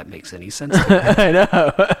 none of that makes any sense to me. I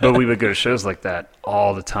know. But we would go to shows like that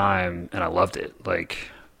all the time, and I loved it.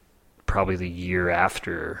 Like probably the year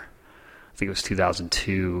after, I think it was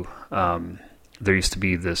 2002, there used to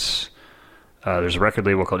be this there's a record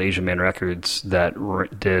label called Asian Man Records that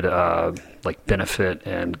did like benefit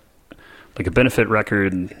and like a benefit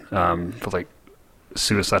record for like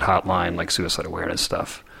suicide hotline, like suicide awareness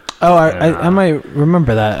stuff. Oh, I might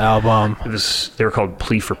remember that album. They were called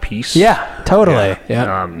Plea for Peace. Yeah, totally.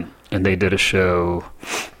 Yeah. And they did a show,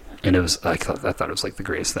 and it was I thought it was like the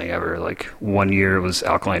greatest thing ever. Like one year it was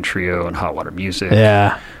Alkaline Trio and Hot Water Music.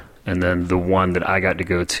 Yeah. And then the one that I got to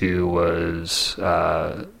go to was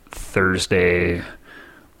Thursday,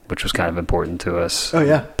 which was kind of important to us. Oh,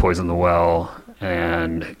 yeah. Poison the Well,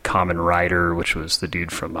 and Common Rider, which was the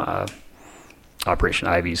dude from Operation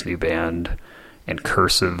Ivy's new band, and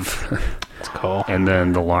Cursive. That's cool. And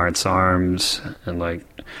then the Lawrence Arms, and like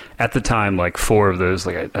at the time, like four of those,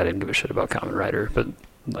 like I didn't give a shit about Common Rider, but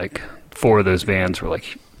like four of those bands were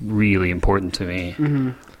like really important to me.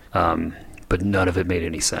 But none of it made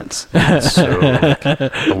any sense. So like,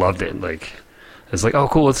 I loved it. Like it's like, oh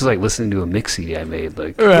cool, this is like listening to a mix CD I made.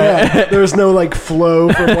 Like Yeah, there's no like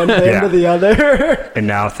flow from one band Yeah. to the other. and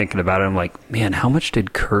now thinking about it, I'm like, man, how much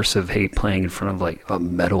did Cursive hate playing in front of like a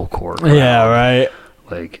metalcore crowd? Yeah, right.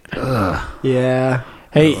 Like, ugh. Yeah.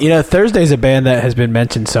 Hey, Thursday's a band that has been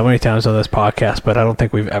mentioned so many times on this podcast, but I don't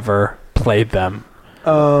think we've ever played them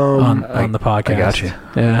on the podcast. I got you.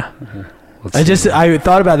 Yeah. Let's see. I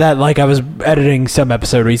thought about that, like I was editing some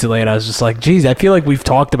episode recently, and I was just like, geez, I feel like we've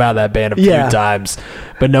talked about that band a few times,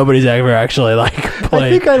 but nobody's ever actually like I played.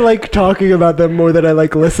 think I like talking about them more than I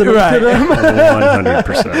like listening Right. to them.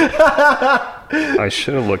 100%. I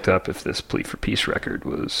should have looked up if this Plea for Peace record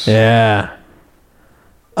was. Yeah.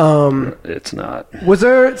 It's not. Was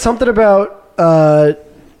there something about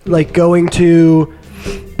like going to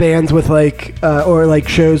bands with like or like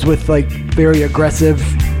shows with like very aggressive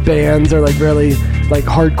bands or like really like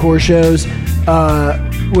hardcore shows?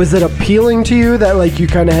 Was it appealing to you that like you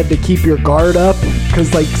kind of had to keep your guard up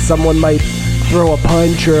because like someone might throw a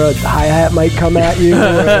punch or a hi-hat might come at you? Or,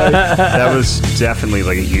 like, That was definitely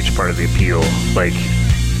like a huge part of the appeal. Like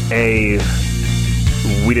we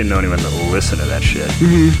didn't know anyone that listened to that shit.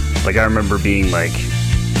 Like, I remember being like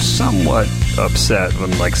somewhat upset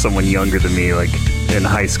when like someone younger than me, like in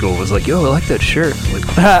high school, was like, "Yo, I like that shirt." I'm like,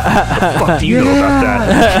 what the fuck do you know about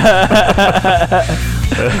that?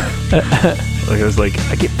 Like, I was like,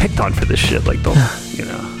 I get picked on for this shit. Like, don't, you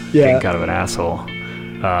know, being kind of an asshole.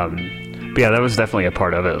 But yeah, that was definitely a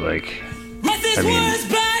part of it. Like, I mean,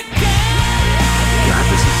 God,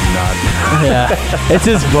 this is not. Yeah, it's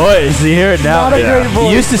his voice. You hear it now. Not a great voice.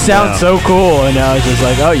 He used to sound so cool, and now it's just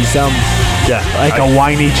like, oh, you sound like a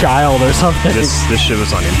whiny child or something. This shit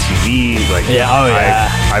was on MTV. Like,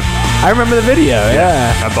 I remember the video.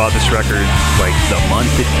 Yeah. I bought this record like the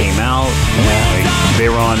month it came out. Like, they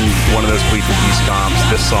were on one of those Gleeful Geese comps.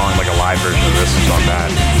 This song, like a live version of this, is on that.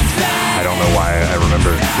 I don't know why I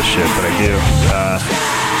remember the shit, but I do.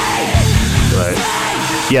 But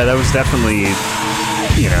yeah, that was definitely,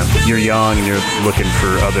 you know, you're young and you're looking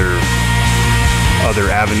for other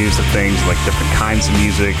avenues of things, like different kinds of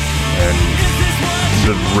music, and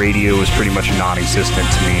the radio was pretty much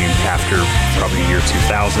non-existent to me after probably year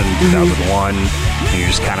 2000, 2001, and you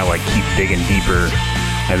just kind of like keep digging deeper,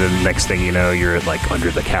 and then the next thing you know, you're at like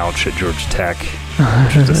Under the Couch at Georgia Tech,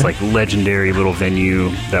 which is this like legendary little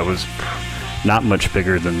venue that was not much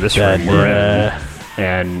bigger than this room we're in,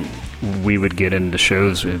 and we would get into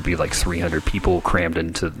shows, it would be like 300 people crammed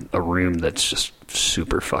into a room that's just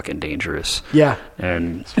super fucking dangerous. Yeah.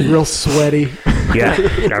 And it's real sweaty. Yeah.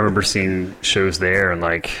 I remember seeing shows there, and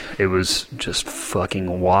like, it was just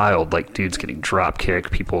fucking wild. Like, dudes getting drop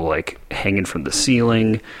kicked, people like hanging from the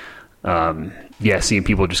ceiling. Seeing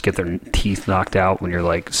people just get their teeth knocked out when you're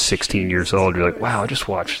like 16 years old. You're like, wow, I just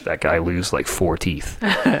watched that guy lose like 4 teeth.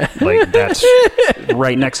 Like, that's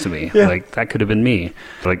right next to me. Yeah. Like, that could have been me.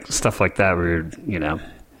 Like, stuff like that where, you know,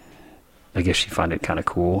 I guess you find it kind of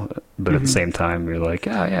cool, but at the same time, you're like,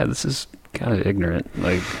 oh yeah, this is kind of ignorant.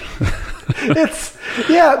 Like,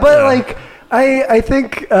 like, I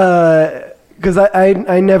think, because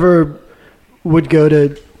I never would go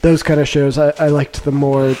to those kind of shows. I liked the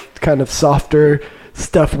more kind of softer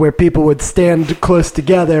stuff where people would stand close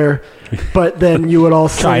together, but then you would all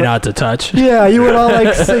try not to touch. Yeah, you would all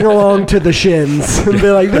like sing along to the Shins and be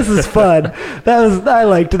like, "This is fun." I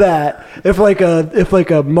liked that. If like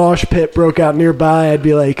a mosh pit broke out nearby, I'd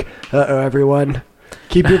be like, "Uh-oh, everyone,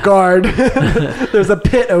 keep your guard. There's a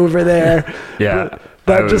pit over there." Yeah.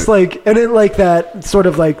 But just like, and it like that sort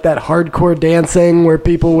of like that hardcore dancing where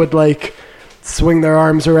people would like swing their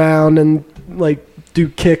arms around and like do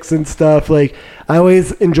kicks and stuff. Like, I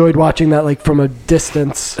always enjoyed watching that like from a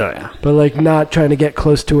distance. Oh yeah. But like not trying to get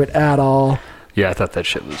close to it at all. Yeah, I thought that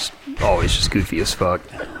shit was always just goofy as fuck.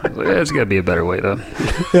 I was like, there's gotta be a better way though.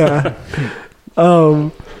 Yeah.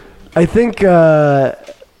 I think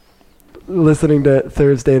listening to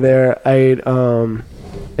Thursday there, I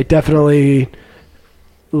definitely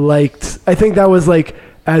liked, I think that was like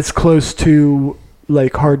as close to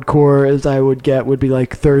like hardcore as I would get would be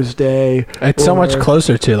like Thursday. It's so much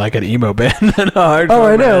closer to like an emo band than a hardcore Oh,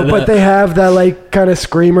 I know, band. but they have that like kind of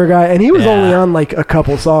screamer guy, and he was only on like a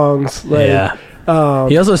couple songs. Like,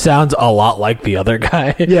 he also sounds a lot like the other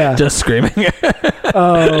guy. Yeah. Just screaming.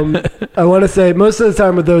 I want to say most of the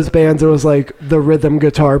time with those bands, it was like the rhythm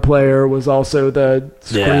guitar player was also the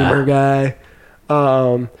screamer guy.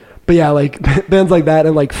 But yeah, like bands like that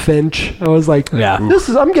and like Finch, I was like,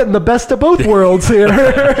 I'm getting the best of both worlds here.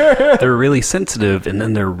 They're really sensitive, and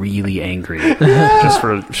then they're really angry, just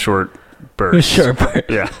for a short burst.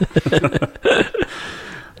 Yeah.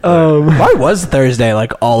 Why was Thursday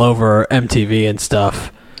like all over MTV and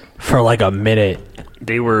stuff for like a minute?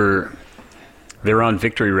 They were on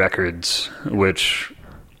Victory Records, which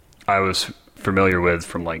I was familiar with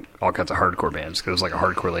from like all kinds of hardcore bands, because it was like a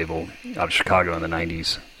hardcore label out of Chicago in the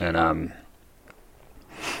 90s, and I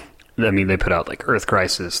mean, they put out like Earth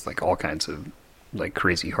Crisis, like all kinds of like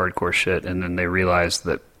crazy hardcore shit, and then they realized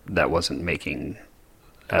that wasn't making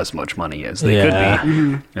as much money as they could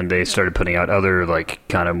be, and they started putting out other like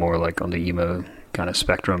kind of more like on the emo kind of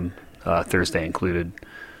spectrum, Thursday included.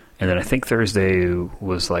 And then I think Thursday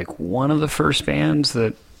was like one of the first bands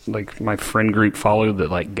that like my friend group followed that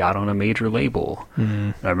like got on a major label.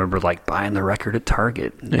 I remember like buying the record at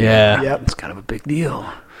Target. It's kind of a big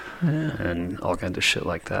deal, and all kinds of shit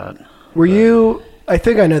like that. Were you? I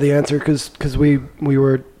think I know the answer because we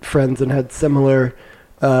were friends and had similar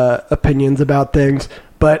opinions about things.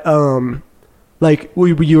 But like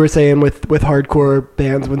you were saying with hardcore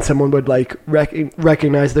bands, when someone would like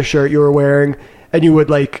recognize the shirt you were wearing, and you would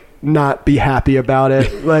like not be happy about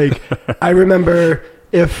it. Like, I remember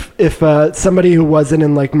if somebody who wasn't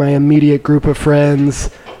in like my immediate group of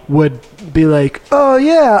friends would be like, oh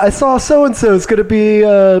yeah, I saw so-and-so is going to be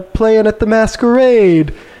playing at the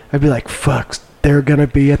Masquerade. I'd be like, fuck, they're going to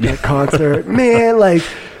be at that concert. Man, like,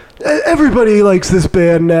 everybody likes this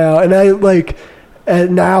band now. And I like,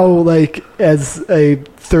 and now like as a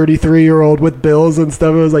 33-year-old with bills and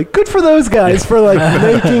stuff, I was like, good for those guys for like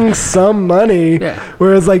making some money. Yeah.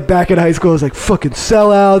 Whereas like back in high school, I was like, fucking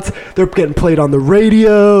sellouts. They're getting played on the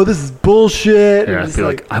radio. This is bullshit. Yeah, I feel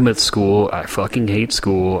like I'm at school. I fucking hate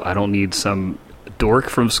school. I don't need some dork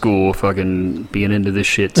from school fucking being into this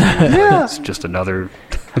shit too. Yeah. It's just another...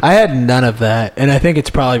 I had none of that, and I think it's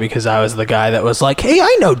probably because I was the guy that was like, hey,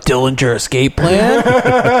 I know Dillinger Escape Plan.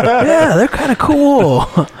 Yeah, they're kind of cool.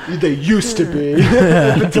 They used to be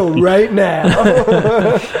until right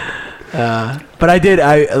now. But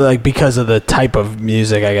I like, because of the type of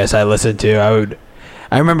music I guess I listened to,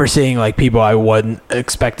 I remember seeing like people I wouldn't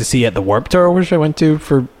expect to see at the Warped Tour, which I went to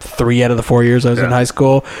for 3 out of the 4 years I was in high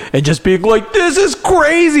school, and just being like, this is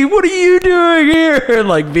crazy, what are you doing here? And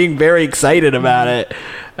like being very excited about it.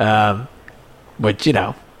 Which, you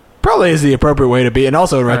know, probably is the appropriate way to be. And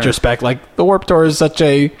also in retrospect, like the Warped Tour is such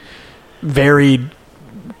a varied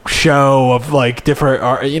show of like different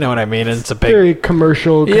art, you know what I mean? And it's a big, very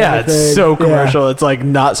commercial kind of it's thing. so commercial. It's like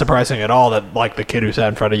not surprising at all that like the kid who sat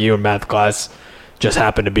in front of you in math class just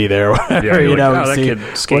happened to be there or whatever, Yeah, you like, know, oh, that see kid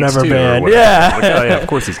skates whatever too, band. or whatever. Yeah. Like, oh, yeah, of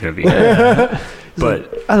course he's going to be here.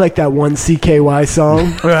 But I like that one CKY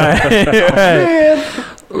song. Right. Man.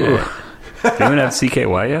 you haven't had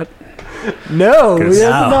CKY yet? No, we Good.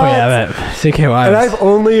 have not. yeah, but CKY. And I've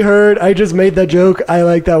only heard, I just made that joke, I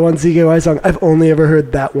like that one CKY song. I've only ever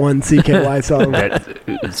heard that one CKY song.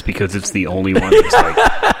 It's because it's the only one that's like,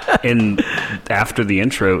 and after the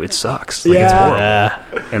intro, it sucks. Like, it's Yeah.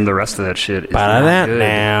 horrible. And the rest of that shit is Ba-da-da, not good.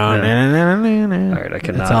 now, Yeah. na-na-na-na-na. All right, I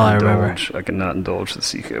cannot That's all I remember. indulge. I cannot indulge the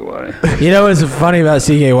CKY. You know what's funny about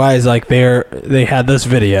CKY is like they had those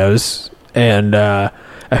videos, and I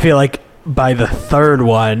feel like by the third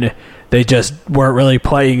one they just weren't really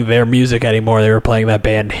playing their music anymore. They were playing that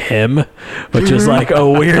band Him, which is like a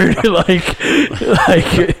weird like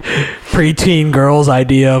preteen girls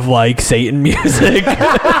idea of like Satan music.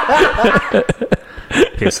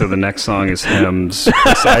 Okay, so the next song is Hymns,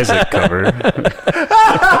 Chris Isaac cover.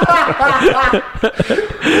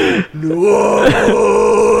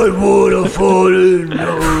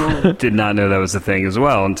 Did not know that was a thing as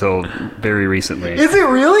well until very recently. Is it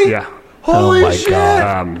really? Yeah. Holy Oh my shit.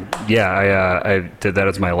 God. I did that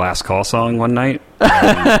as my last call song one night.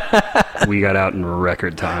 And we got out in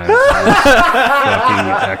record time. It was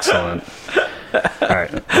fucking excellent. All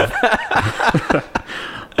right.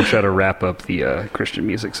 I'll try to wrap up the Christian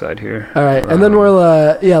music side here. All right, and then we'll,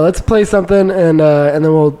 let's play something, and then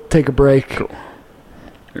we'll take a break. Cool.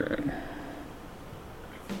 All right.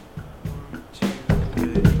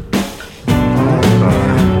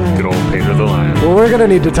 Good old Pedro the Lion. Well, we're gonna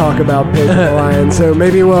need to talk about Pedro the Lion, so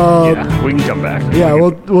maybe we'll, Yeah, we can come back.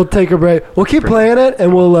 we'll take a break. We'll keep playing it,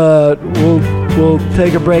 and we'll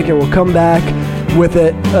take a break, and we'll come back with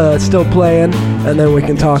it still playing, and then we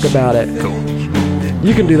can talk about it. Cool.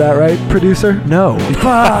 You can do that, right, producer? No.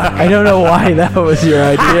 I don't know why that was your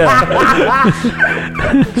idea.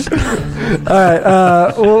 All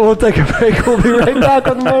right, we'll take a break. We'll be right back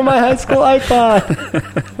with more of my high school iPod.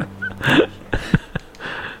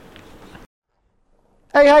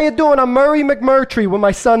 Hey, how you doing? I'm Murray McMurtry with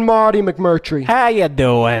my son Marty McMurtry. How you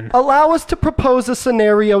doing? Allow us to propose a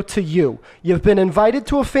scenario to you. You've been invited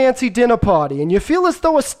to a fancy dinner party, and you feel as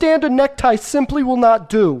though a standard necktie simply will not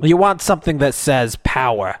do. You want something that says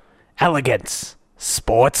power, elegance,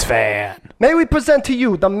 sports fan. May we present to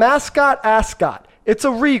you the Mascot Ascot. It's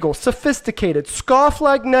a regal, sophisticated,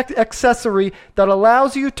 scarf-like neck accessory that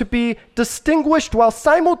allows you to be distinguished while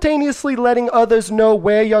simultaneously letting others know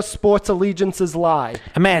where your sports allegiances lie.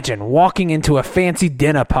 Imagine walking into a fancy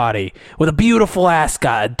dinner party with a beautiful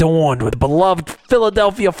ascot adorned with beloved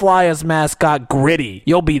Philadelphia Flyers mascot Gritty.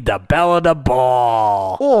 You'll be the belle of the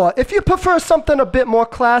ball. Or, if you prefer something a bit more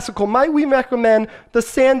classical, might we recommend the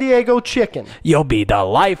San Diego Chicken? You'll be the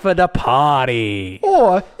life of the party.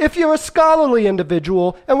 Or, if you're a scholarly individual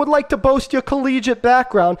and would like to boast your collegiate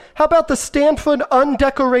background, how about the Stanford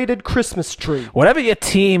Undecorated Christmas Tree? Whatever your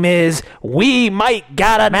team is, we might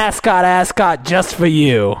got a mascot ascot just for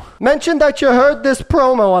you. Mention that you heard this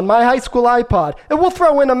promo on my high school iPod, and we'll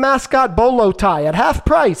throw in a mascot bolo tie at half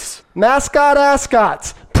price. Mascot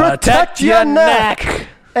Ascots. Protect your neck.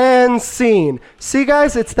 And scene. See,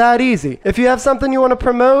 guys, it's that easy. If you have something you want to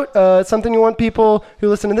promote, something you want people who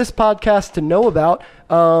listen to this podcast to know about,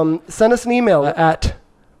 send us an email at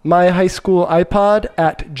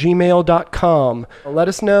myhighschoolicpod@gmail.com. Let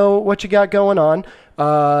us know what you got going on.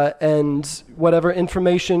 and whatever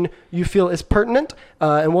information you feel is pertinent,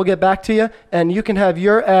 and we'll get back to you. And you can have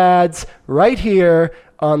your ads right here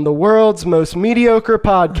on the world's most mediocre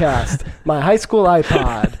podcast, My High School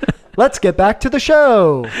iPod. Let's get back to the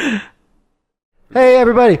show. Hey,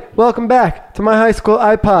 everybody. Welcome back to My High School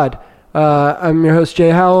iPod. I'm your host, Jay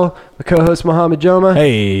Howell, my co-host, Mohammed Joma.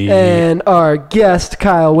 Hey. And our guest,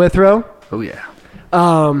 Kyle Withrow. Oh yeah.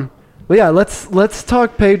 Well, yeah, let's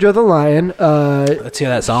talk Pedro the Lion. Let's hear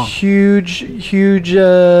that song. Huge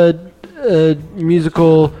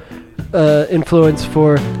musical influence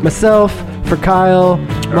for myself, for Kyle,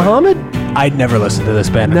 Mohammed. I'd never listened to this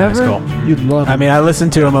band in high Never. school. You'd love it. I mean, I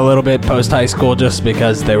listened to them a little bit post high school just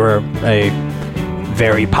because they were a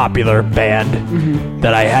very popular band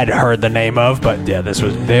that I had heard the name of. But yeah,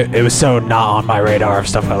 it was so not on my radar of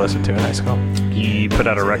stuff I listened to in high school. He put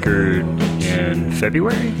out a record in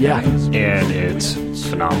February. Yeah. And it's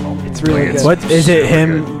phenomenal. It's really good. What is it? super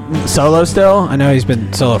Him solo still? I know he's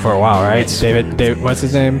been solo for a while, right? It's- David. What's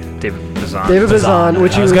his name? David Bazan. David Bazan,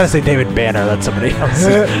 which I he was was gonna say David Banner. That's somebody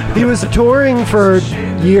else. he was touring for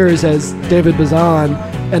years as David Bazan,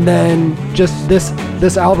 and then just this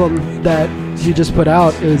album that he just put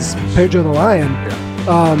out is Pedro the Lion.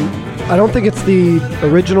 I don't think it's the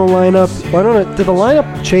original lineup. Well, I don't know. Did the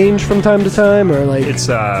lineup change from time to time, or like? It's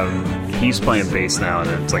he's playing bass now, and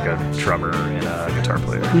it's like a drummer and a guitar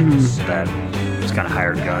player. That is kind of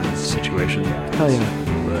hired gun situation. Oh yeah.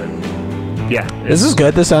 But yeah, This is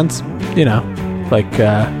good. This sounds, like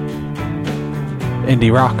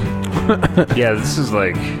indie rock. Yeah, this is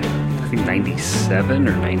like I think 97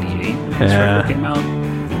 or 98 when this Yeah. record came out,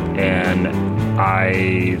 and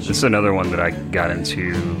this is another one that I got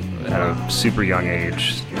into at a super young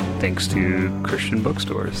age thanks to Christian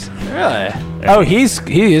bookstores. Really? Oh, he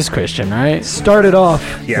is Christian, right? Started off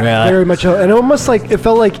Yeah, Really? very much, and almost like it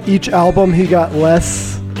felt like each album he got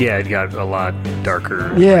less. yeah, it got a lot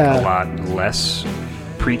darker, Yeah. like a lot less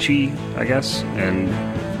preachy, I guess, and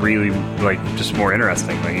really like just more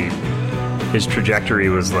interesting. Like his trajectory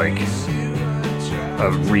was like a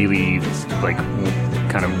really like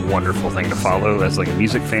kind of wonderful thing to follow as like a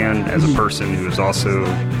music fan, as a person who was also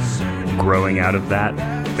growing out of that.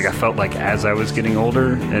 Like I felt like as I was getting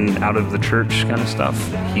older and out of the church kind of stuff,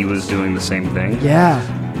 he was doing the same thing. Yeah.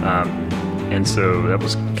 And so that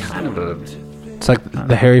was kind of a It's like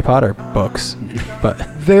the Harry Potter books, but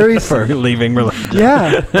Very. for leaving religion.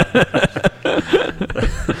 Yeah.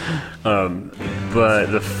 But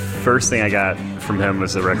the first thing I got from him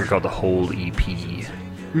was a record called The Hold EP,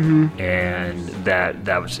 and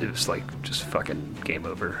it was like just fucking game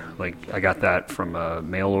over. Like I got that from a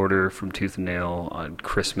mail order from Tooth and Nail on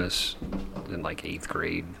Christmas in like 8th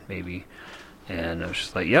grade maybe, and I was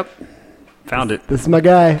just like, yep, found it. This is my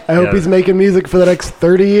guy. I hope Yeah. he's making music for the next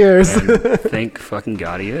 30 years. And thank fucking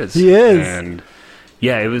God he is. He is. And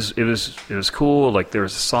yeah, it was cool. Like there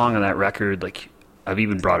was a song on that record. Like I've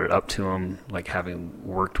even brought it up to him. Like having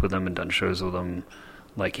worked with him and done shows with him.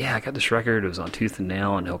 Like I got this record. It was on Tooth and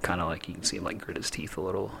Nail, and he'll kind of like you can see him like grit his teeth a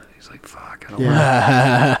little. He's like, "Fuck, I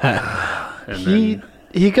don't." And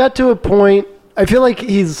He got to a point. I feel like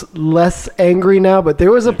he's less angry now, but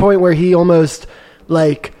there was a point where he almost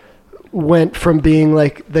like went from being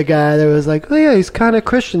like the guy that was like, oh yeah, he's kind of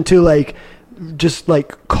Christian, to like just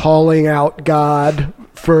like calling out God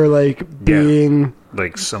for like being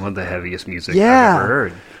like some of the heaviest music Yeah. I've ever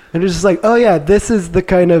heard. and it's just like, oh yeah, this is the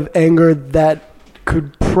kind of anger that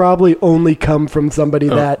could probably only come from somebody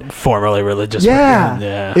that Formerly religious.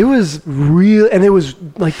 yeah, it was real, and it was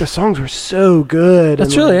like the songs were so good.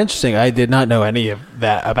 That's and, really like, interesting. I did not know any of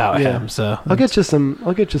that about Yeah. him. So I'll get you some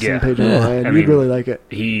Yeah. Pedro Yeah. Lion. I You'd mean, really like it.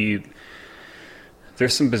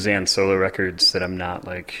 There's some Bazan solo records that I'm not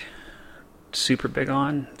like super big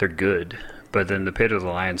on. They're good, but then the Pedro the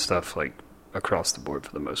Lion stuff, like across the board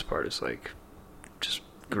for the most part, is like just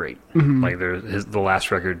great. Like the last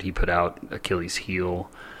record he put out, Achilles Heel,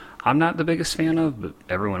 I'm not the biggest fan of, but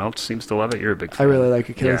everyone else seems to love it. You're a big I fan. really like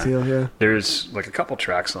Achilles Heel. Yeah. There's like a couple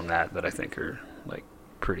tracks on that I think are like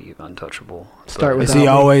pretty untouchable. Start with is he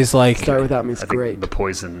Without Me. always like? Start Without Me is I think great. The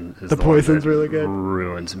Poison is The one Poison's that really good.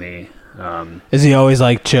 ruins me. Is he always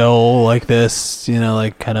like chill like this?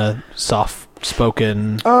 Like kind of soft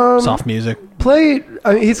spoken, soft music. Play.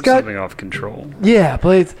 I mean, he's got Something off Control. yeah.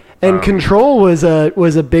 Plays and Control was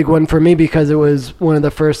a big one for me because it was one of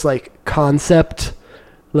the first like concept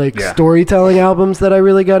like Yeah. storytelling albums that I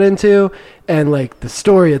really got into, and like the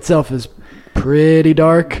story itself is pretty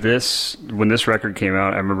dark. When this record came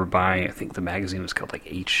out, I remember buying. I think the magazine was called like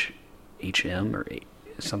HM or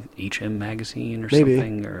some HM magazine or Maybe.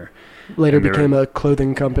 something, or Later and there- became a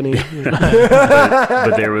clothing company.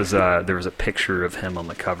 but there was a picture of him on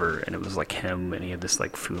the cover, and it was like him, and he had this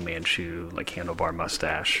like Fu Manchu like handlebar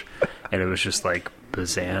mustache, and it was just like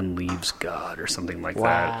Bazan leaves God or something like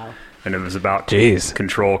that. And it was about Jeez.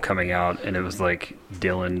 Control coming out, and it was like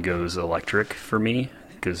Dylan Goes Electric for me,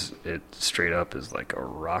 because it straight up is like a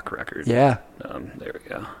rock record. Yeah. There we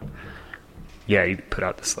go. Yeah, he put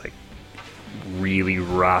out this like really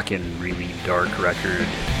rockin', really dark record.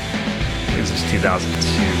 This is 2002.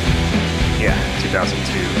 Yeah,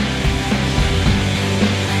 2002.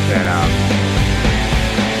 And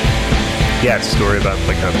yeah, it's a story about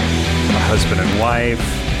like a husband and wife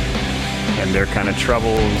and their kind of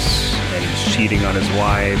troubles, and he's cheating on his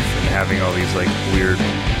wife and having all these like weird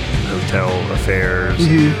hotel affairs.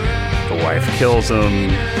 The wife kills him.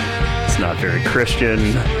 It's not very Christian.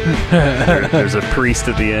 There's a priest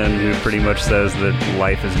at the end who pretty much says that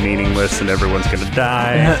life is meaningless and everyone's gonna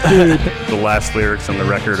die. The last lyrics on the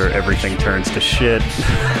record are "everything turns to shit."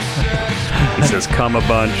 He says "come a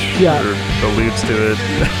bunch," Yeah. or alludes to it.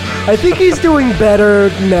 I think he's doing better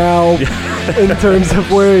now in terms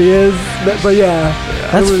of where he is. But yeah.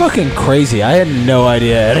 That's it was- fucking crazy. I had no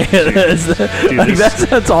idea any of this. Like, this-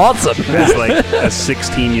 that's awesome. It's like a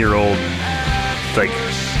 16-year-old, like,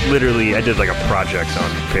 literally, I did like a project on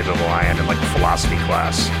Fate of the Lion in like philosophy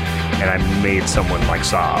class, and I made someone like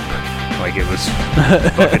sob. Like, it was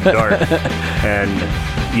fucking dark. And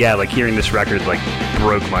yeah, like hearing this record like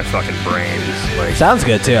broke my fucking brain. Like, Sounds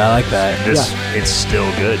good too. I like that. it's still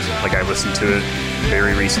good. Like, I listened to it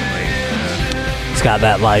very recently. It's got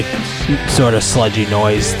that like sort of sludgy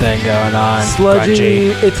noise thing going on.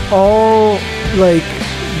 sludgy. Grungy. It's all like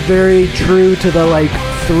very true to the like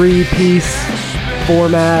 3-piece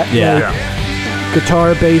format. Yeah. like,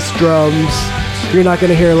 guitar, bass, drums. You're not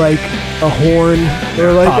gonna hear like a horn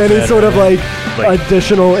or like Pop any it sort or of like Like-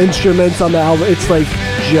 additional instruments on the album. It's like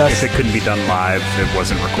If just it couldn't be done live, it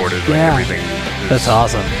wasn't recorded. Like, Yeah. everything. was- That's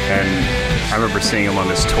awesome. And I remember seeing him on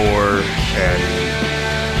this tour, and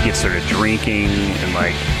he had started drinking, and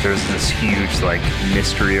like there's this huge like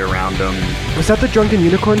mystery around him. was that the Drunken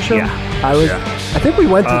Unicorn show? Yeah. I was. Yeah. I think we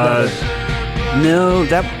went to Uh, that. No,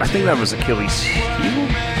 I think that was Achilles' heel.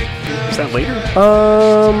 Was that later?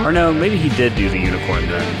 Or no, maybe he did do the Unicorn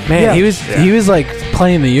then. Man, Yeah. he was like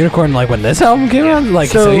playing the Unicorn like when this album came out. Like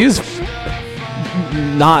so, So- he was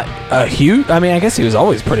not a huge. I mean, I guess he was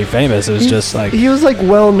always pretty famous. It was just like He was like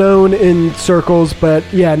well known in circles, but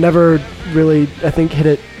yeah, never really I think hit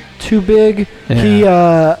it too big. Yeah. He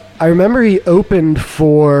I remember he opened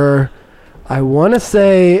for I want to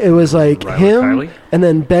say it was like Rilo him Kiley? and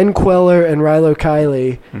then Ben Queller and Rilo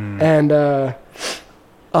Kiley and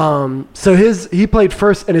so he played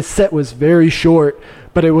first and his set was very short,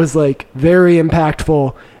 but it was like very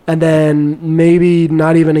impactful. And then maybe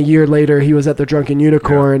not even a year later, he was at the Drunken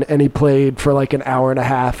Unicorn and he played for like an hour and a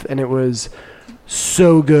half, and it was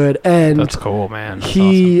so good. And that's cool, man. That's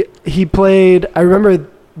he played. I remember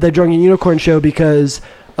the Drunken Unicorn show because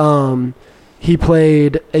he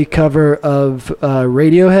played a cover of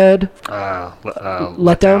Radiohead,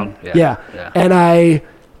 Let Down. Yeah. And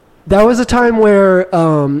that was a time where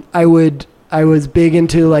I was big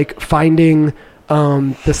into like finding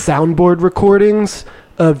the soundboard recordings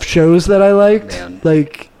of shows that I liked. Man.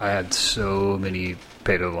 Like I had so many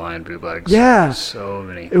Fate of the Lion bootlegs. Yeah. So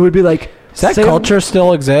many. it would be like Does that Sam- culture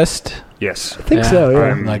still exist? Yes. I think so. Yeah.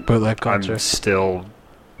 I'm- Like bootleg culture. I'm still.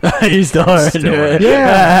 you still are Still into in it. it.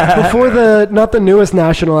 Yeah, before not the newest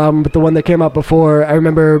National album, but the one that came out before. I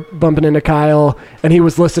remember bumping into Kyle, and he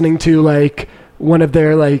was listening to like one of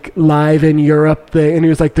their like live in Europe thing, and he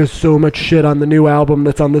was like, "There's so much shit on the new album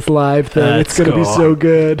that's on this live thing. That's It's gonna be cool. so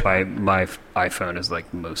good." My iPhone is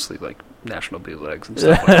like mostly like national bootlegs and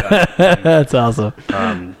stuff like that. That's awesome.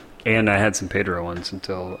 And I had some Pedro ones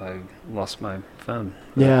until I lost my phone.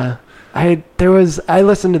 Yeah, I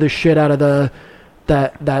listened to the shit out of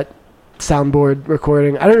that soundboard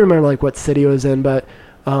recording. I don't remember like what city it was in, but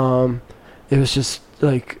it was just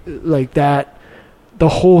like that. The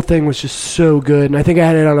whole thing was just so good, and I think I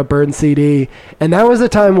had it on a burned CD. And that was a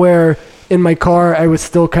time where in my car I was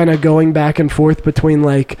still kind of going back and forth between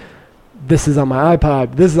like, this is on my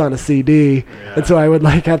iPod, this is on a CD, and so I would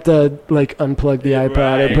like have to like unplug the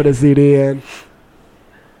iPod and put a CD in.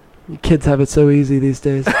 Kids have it so easy these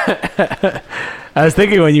days. I was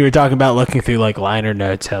thinking when you were talking about looking through like liner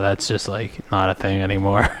notes, how that's just like not a thing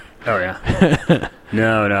anymore. Oh yeah.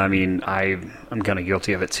 No. I mean, I'm kind of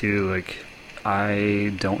guilty of it too. Like,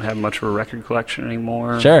 I don't have much of a record collection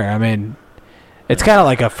anymore. Sure, I mean, It's kind of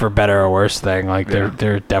like a for better or worse thing. Like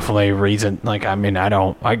there definitely reason. Like I mean, I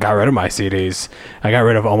got rid of my CDs. I got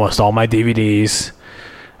rid of almost all my DVDs.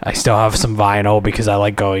 I still have some vinyl because I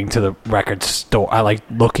like going to the record store. I like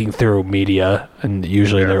looking through media, and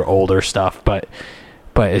usually they're older stuff. But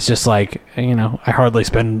it's just like, you know, I hardly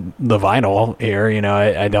spend the vinyl here. You know,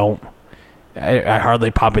 I don't. I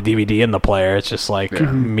hardly pop a DVD in the player. It's just like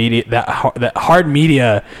media, that hard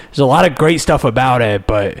media. There's a lot of great stuff about it,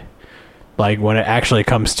 but like when it actually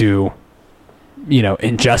comes to, you know,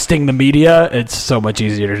 ingesting the media, it's so much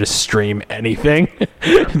easier to just stream anything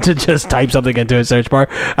to just type something into a search bar.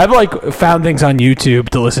 I've like found things on YouTube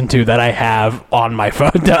to listen to that I have on my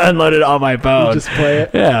phone, downloaded on my phone. You just play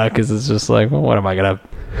it. Yeah, because it's just like, well, what am I gonna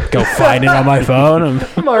go find it on my phone?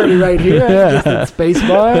 I'm already right here. Yeah. Just hit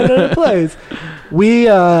spacebar and it plays. We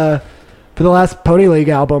for the last Pony League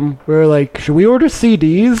album, we were like, should we order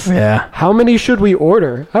CDs? Yeah. How many should we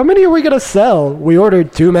order? How many are we gonna sell? We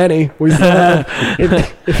ordered too many. We said,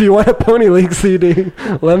 if you want a Pony League CD,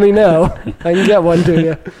 let me know. I can get one to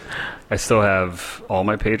you. I still have all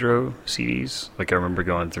my Pedro CDs. Like I remember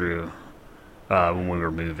going through when we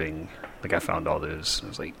were moving. Like I found all those. I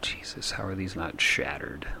was like, Jesus, how are these not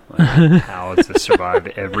shattered? Like, how has this survived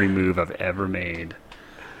every move I've ever made?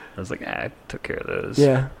 I was like, I took care of those.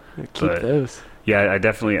 Yeah, keep But- those. Yeah,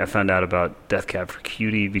 I found out about Death Cab for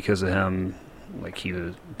Cutie because of him. Like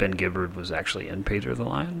Ben Gibbard was actually in Pedro the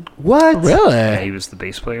Lion. What? Yeah, Really? he was the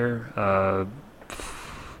bass player.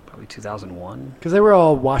 Probably 2001. Because they were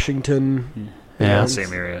all Washington. Yeah.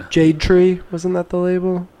 Same area. Jade Tree, wasn't that the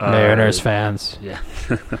label? Mariners fans. Yeah.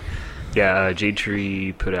 Yeah, Jade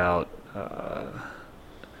Tree put out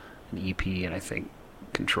an EP, and I think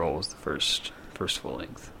Control was the first full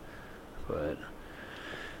length. But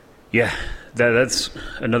yeah, that's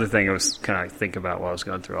another thing I was kind of thinking about while I was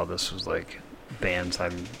going through all this was like bands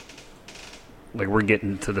we're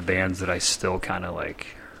getting to the bands that I still kind of like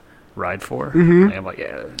ride for. And I'm like,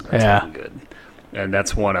 yeah, that's fucking good. And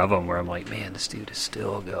that's one of them where I'm like, man, this dude is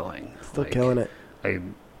still going. Still Like, killing it.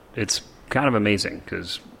 It's kind of amazing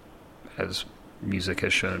because as music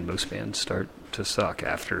has shown, most bands start to suck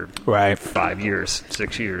after Right. 5 years,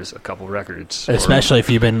 6 years, a couple records. or- Especially if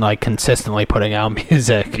you've been like consistently putting out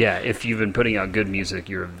music. yeah, if you've been putting out good music,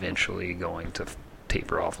 you're eventually going to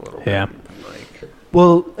taper off a little Yeah. bit. Like,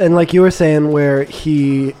 Well, and like you were saying, where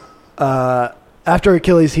he, after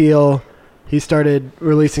Achilles' heel, he started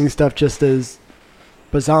releasing stuff just as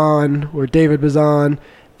Bazan, or David Bazan,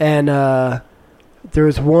 and there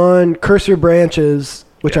was one, Curse Your Branches,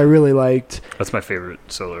 which I really liked. that's my favorite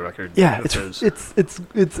solo record. Yeah, of his.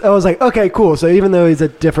 it's. I was like, okay, cool. So even though he's a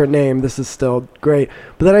different name, this is still great.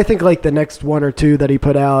 But then I think like the next one or two that he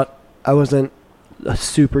put out, I wasn't a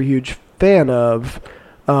super huge fan of.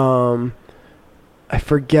 I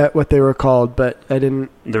forget what they were called, but I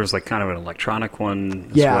didn't. There was like kind of an electronic one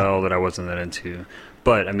as Yeah. well that I wasn't that into.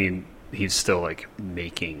 But I mean, he's still like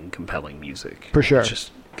making compelling music. For sure. It's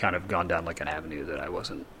just kind of gone down like an avenue that I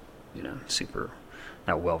wasn't, super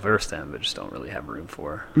not well versed in, but just don't really have room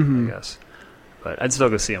for, Mhm. I guess. But I'd still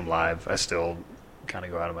go see him live. I still kind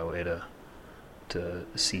of go out of my way to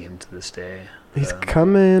see him to this day. He's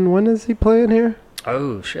coming. When is he playing here?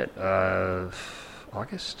 Oh shit!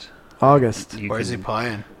 August. August. Where's he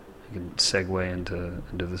playing? You can segue into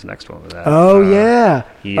this next one with that. Oh yeah.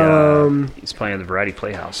 He's playing the Variety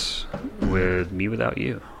Playhouse with Me Without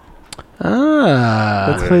You,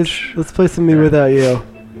 Ah. Let's play some Me Without You.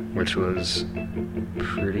 which was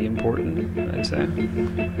pretty important, I'd say.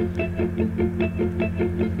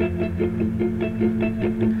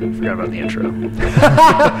 Forgot about the intro.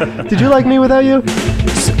 Did you like Me Without You?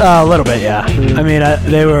 A little bit, yeah. I mean,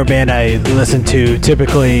 they were a band I listened to,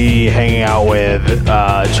 typically hanging out with.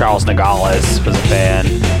 Charles Nogales was a fan.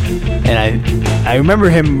 And I remember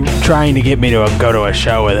him trying to get me to go to a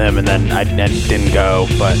show with him, and then I didn't go.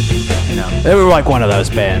 But, they were like one of those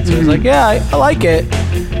bands. So I was like, yeah, I like it.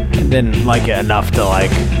 I didn't like it enough to,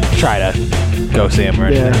 like, try to go see him or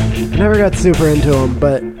Yeah. anything. I never got super into him,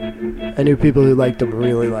 but I knew people who liked him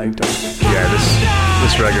really liked him. Yeah,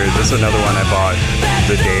 this record, this is another one I bought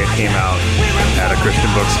the day it came out at a Christian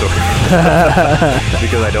bookstore.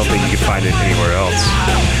 Because I don't think you could find it anywhere else.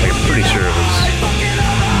 Like, I'm pretty sure it was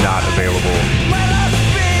not available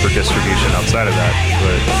for distribution outside of that.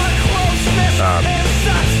 But,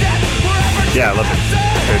 yeah, I love it.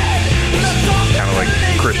 It's kind of like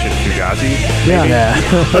Christian Fugazi. Yeah. Yeah.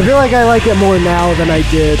 I feel like I like it more now than I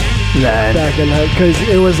did Then- back in because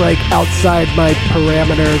it was like outside my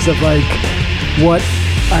parameters of like what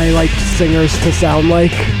I liked singers to sound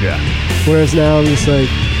like. Yeah. Whereas now I'm just like,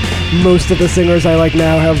 most of the singers I like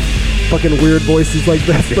now have fucking weird voices like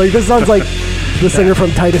this. Like this sounds like the singer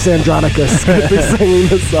from Titus Andronicus, could be singing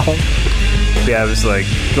this song. Yeah, it was like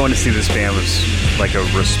going to see this band was like a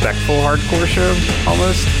respectful hardcore show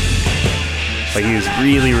almost. Like he was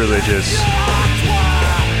really religious,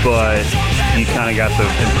 but you kind of got the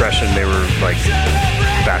impression they were like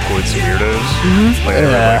backwoods weirdos. Like they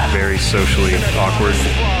were like very socially awkward.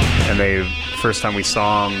 And first time we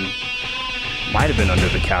saw them, might have been under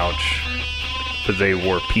the couch, but they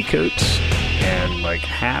wore peacoats and like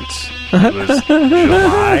hats. It was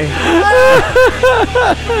July,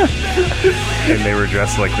 and they were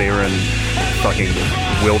dressed like they were in fucking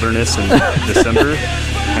wilderness in December.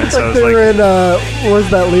 And so Like it was they like, were in, what was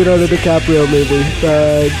that Leonardo DiCaprio movie?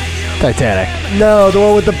 Titanic. No, the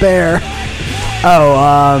one with the bear.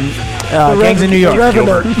 Gangs of New York.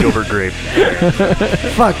 Revenant. Gilbert Grape.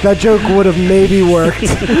 Fuck, that joke would have maybe worked.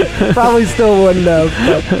 Probably still wouldn't have.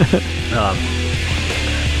 But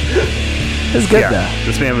It's good Yeah, though.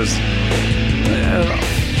 this band was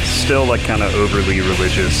still like kind of overly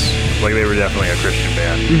religious. Like they were definitely a Christian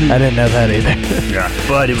band. I didn't know that either. Yeah,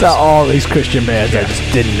 but it It's was. all these Christian bands I just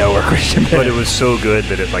didn't know were Christian bands. But it was so good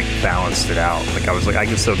that it like balanced it out. Like I was like, I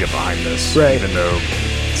can still get behind this, Right. even though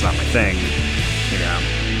it's not my thing. You know,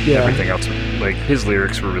 Yeah. everything else. Like his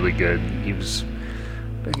lyrics were really good. He was.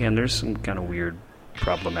 Again, there's some kind of weird,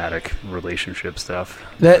 problematic relationship stuff.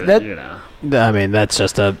 That- but, you know, I mean, that's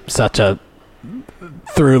just such a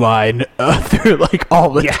through line through like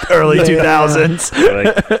all the early 2000s.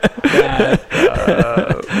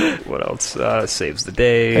 like, what else? Saves the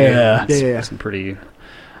day. Yeah. Yeah. Some pretty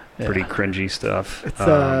cringy stuff. It's,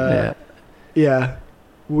 Yeah. yeah.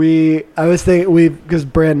 I was thinking, because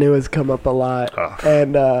Brand New has come up a lot. Oh.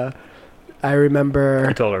 And I remember,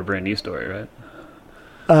 I told our brand new story, right?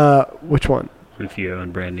 which one? Rufio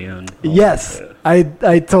and brand new. And Yes, Yeah.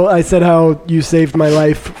 I said how you saved my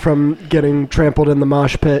life from getting trampled in the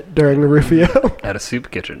mosh pit during the Rufio At a soup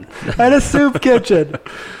kitchen. at a soup kitchen.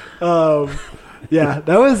 Yeah,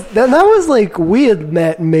 that was like we had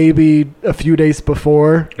met maybe a few days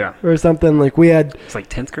before Yeah. or something. Like we had, It's like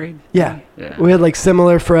 10th grade? yeah, Yeah. we had like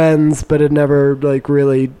similar friends, but had never like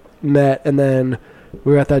really met. And then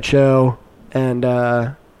we were at that show, and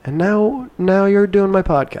now you're doing my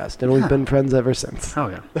podcast, and we've been friends ever since. Oh,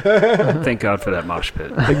 yeah. Thank God for that mosh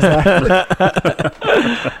pit. Exactly.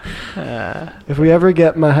 If we ever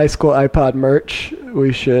get my high school iPod merch,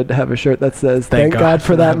 we should have a shirt that says "Thank God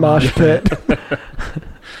for that mosh pit."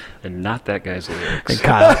 And not that guy's lyrics. And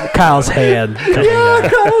Kyle's hand. coming Yeah,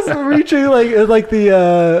 out. Kyle's reaching like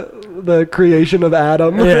the creation of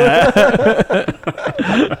Adam. Yeah.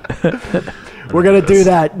 We're gonna do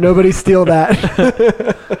that. Nobody steal that.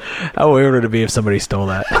 How weird would it be if somebody stole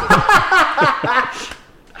that?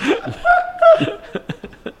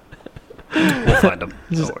 We'll find them.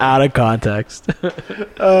 Just out of context.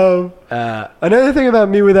 Another thing about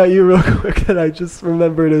Me Without You, real quick, that I just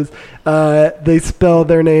remembered is they spell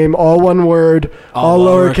their name all one word, all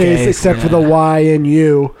lowercase, except for the Y and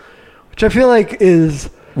U, which I feel like is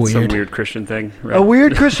Some weird Christian thing. Right? a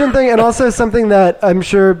weird Christian thing, and also something that I'm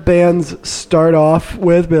sure bands start off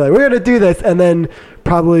with, be like, we're gonna do this, and then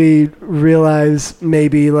probably realize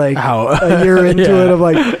maybe like a year into Yeah. it of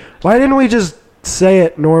like, why didn't we just say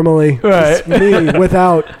it normally? Right. Just me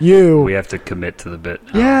without you. We have to commit to the bit.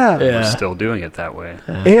 Yeah. We're still doing it that way.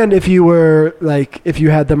 And if you were like, if you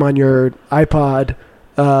had them on your iPod,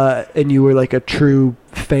 and you were like a true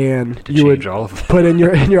fan, you would Change all of them. put in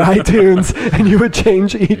your iTunes, and you would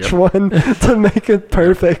change each one to make it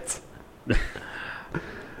perfect.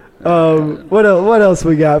 What else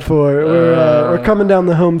we got for? We're coming down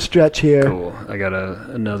the home stretch here. Cool. I got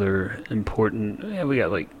another important. Yeah, we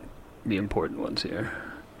got like the important ones here.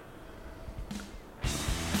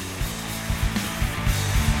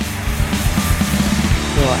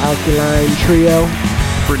 Little Alkaline Trio.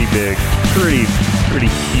 Pretty big, pretty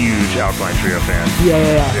huge Alkaline Trio fan.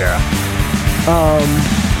 Yeah. Yeah.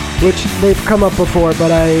 Which they've come up before,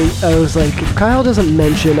 but I was like, if Kyle doesn't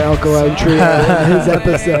mention Alkaline Trio in his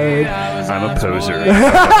episode, I'm a poser.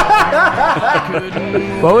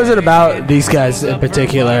 What was it about these guys in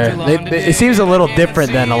particular? It seems a little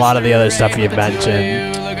different than a lot of the other stuff you've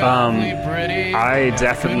mentioned. I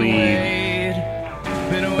definitely,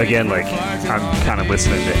 again, like, I'm kind of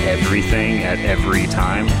listening to everything at every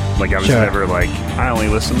time. Like, I was Sure. never like, I only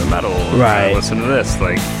listen to metal. Or Right. I listen to this.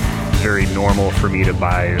 Like, it's very normal for me to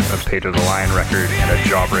buy a Pedro the Lion record and a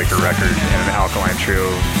Jawbreaker record and an Alkaline Trio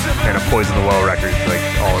and a Poison the Well record, like,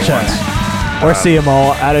 all at Sure. once. Or see them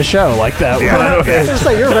all at a show like that. Yeah. it's just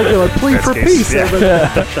like your regular plea Best for case, peace. yeah. over there.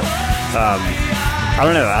 I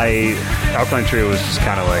don't know. Alkaline Trio was just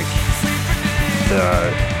kind of like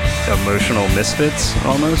the emotional misfits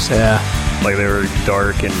almost. Yeah. Like they were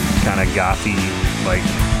dark and kind of gothy, like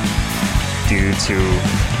dudes who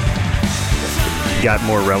got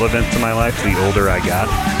more relevant to my life the older I got.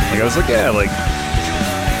 Like I was like, yeah, like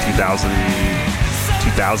 2000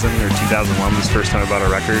 or 2001 was the first time I bought a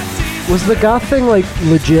record. Was the goth thing like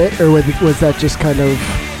legit, or was that just kind of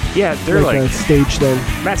Yeah, they're like a like stage thing?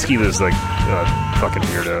 Matt Skiba's like a fucking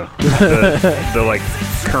weirdo. The like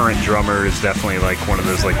current drummer is definitely like one of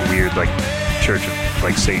those like weird like Church of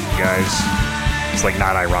like Satan guys. It's like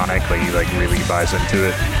not ironic, like he like really buys into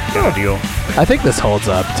it kind of deal. I think this holds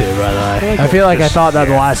up too, by the way. like I feel like I this- thought that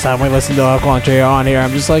the yeah. last time we listened to Alkaline Trio on here.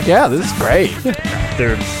 I'm just like, yeah, this is great.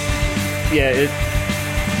 They're it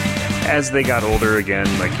as they got older again,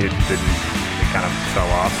 like it kind of fell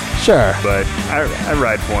off. Sure. But I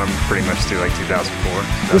ride for him pretty much through like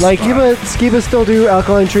 2004. Like Skiba still do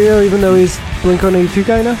Alkaline Trio even though he's Blink-182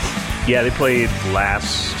 guy now? Yeah, they played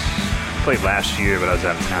last year, but I was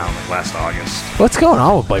out of town like last August. What's going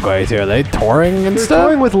on with Blink-182? Are they touring and They're stuff?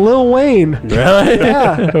 touring with Lil Wayne. Really?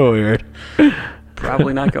 Yeah. Weird.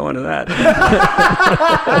 Probably not going to that.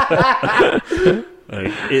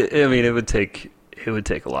 I mean, it would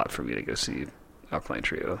take a lot for me to go see Alkaline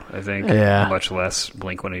Trio. I think, Yeah. much less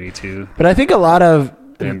Blink-182 But I think a lot of,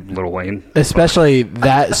 and Lil Wayne. especially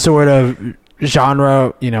that sort of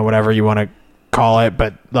genre, whatever you want to call it,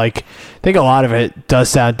 but like, I think a lot of it does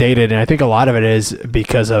sound dated, and I think a lot of it is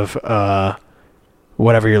because of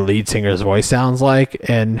whatever your lead singer's voice sounds like,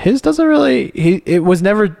 and his doesn't really. It was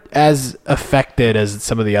never as affected as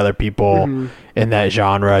some of the other people in that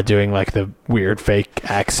genre, doing like the weird fake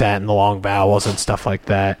accent and the long vowels and stuff like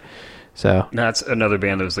that. So That's another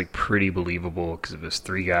band that was like pretty believable because it was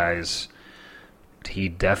three guys. He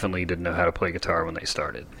definitely didn't know how to play guitar when they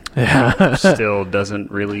started. yeah, Still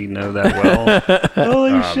doesn't really know that well.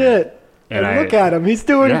 Holy shit. and And I- look at him. He's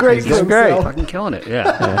doing Yeah, great he's for doing himself. fucking killing it,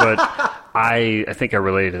 yeah. But I think I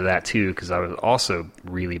related to that too because I was also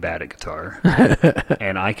really bad at guitar,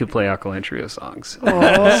 and I could play Alkaline Trio songs. It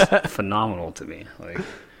was phenomenal to me, like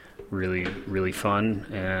really, really fun,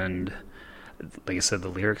 and like I said, the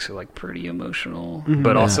lyrics are like pretty emotional,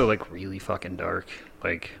 but also like really fucking dark,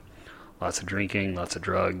 like lots of drinking, lots of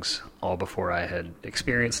drugs, all before I had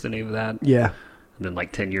experienced any of that. Yeah. And then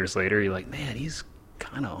like 10 years later, you're like, man, he's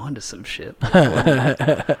kind of onto some shit.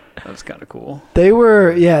 That's kind of cool. They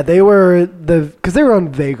were because they were on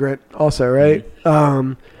Vagrant also, right?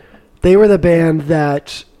 They were the band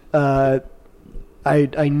that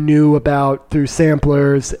I knew about through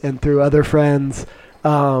samplers and through other friends.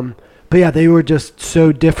 But yeah, they were just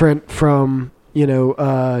so different from,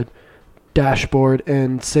 Dashboard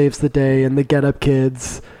and Saves the Day and the Get Up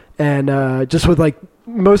Kids, and just with like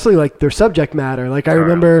mostly like their subject matter. Like I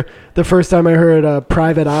remember the first time I heard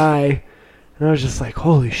Private Eye, and I was just like,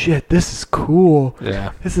 holy shit, this is cool.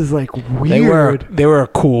 yeah. This is like weird. They were a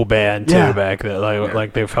cool band too Yeah. back then.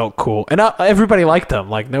 Like they felt cool, and everybody liked them.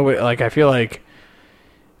 Like nobody, like I feel like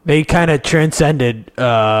they kind of transcended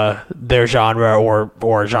their genre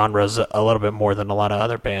or genres a little bit more than a lot of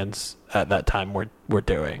other bands at that time were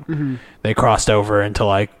doing. They crossed over into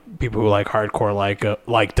like people who like hardcore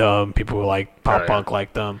liked them, people who like pop Oh, yeah. punk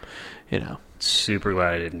liked them. Super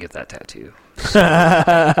glad I didn't get that tattoo. So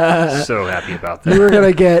happy about We that. were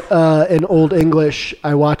gonna get an Old English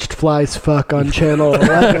I watched flies fuck on channel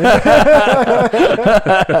 11.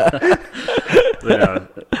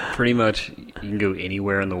 Pretty much you can go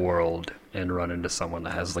anywhere in the world and run into someone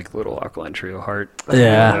that has like little Alkaline Trio heart.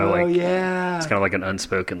 Yeah. You know, like, yeah. it's kind of like an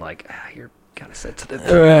unspoken like, you're kind of sensitive.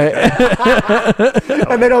 Right.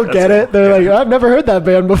 And they don't get it. They're like, I've never heard that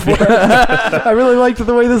band before. I really liked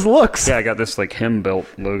the way this looks. Yeah, I got this like hem belt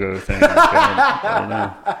logo thing. I don't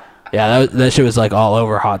know. Yeah, that shit was like all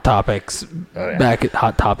over Hot Topics Oh, yeah.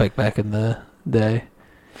 Hot Topic back in the day.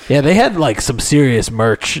 Yeah, they had like some serious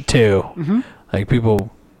merch too. Like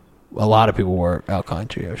a lot of people wore Alkaline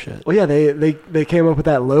Trio shit. Well, yeah, they came up with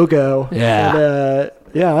that logo. Yeah.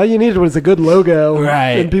 And, all you needed was a good logo.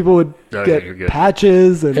 Right. And people would Oh, yeah, get you're good.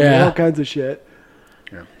 patches and Yeah. all kinds of shit.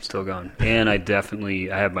 Yeah, still gone. And I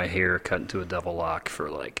had my hair cut into a double lock for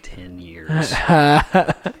like 10 years.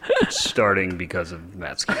 Starting because of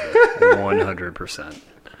Matt Skiba. 100%.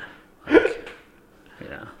 Like,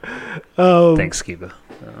 yeah. Oh, Thanks, Skiba.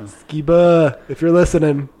 Skiba, if you're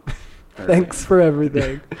listening, thanks for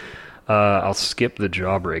everything. I'll skip the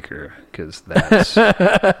Jawbreaker because that's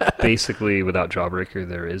basically without Jawbreaker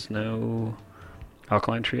there is no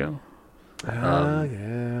Alkaline Trio.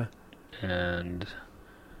 Yeah. And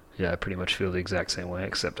yeah, I pretty much feel the exact same way,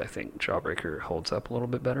 except I think Jawbreaker holds up a little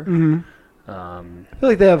bit better. I feel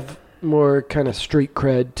like they have more kind of street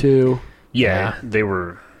cred too. Yeah, they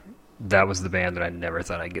were that was the band that I never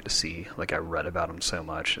thought I'd get to see. Like, I read about them so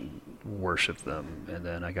much and worshipped them, and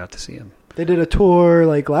then I got to see them. They did a tour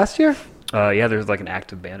like last year? Yeah, there's like an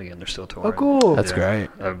active band again. They're still touring. Oh, cool. That's great.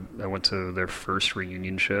 I went to their first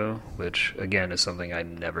reunion show, which, again, is something I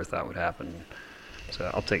never thought would happen. So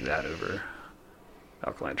I'll take that over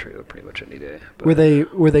Alkaline Trio pretty much any day. But,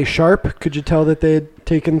 Were they sharp? Could you tell that they had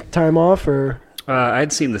taken time off, or? I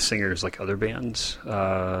had seen the singers like other bands,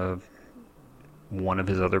 one of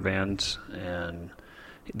his other bands, and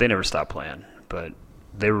they never stopped playing, but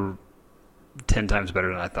they were 10 times better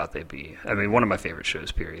than I thought they'd be. I mean, one of my favorite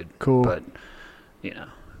shows, period. Cool. But, I'm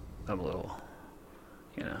a little,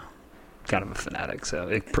 kind of a fanatic, so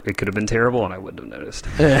it could have been terrible and I wouldn't have noticed.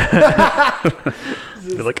 Be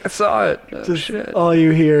like, I saw it. Oh, Just shit. all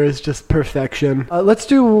you hear is just perfection. Let's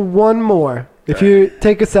do one more. If you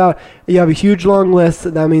take us out, you have a huge long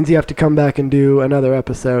list. That means you have to come back and do another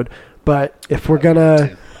episode. But if we're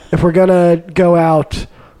gonna go out,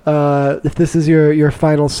 if this is your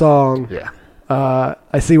final song, Yeah.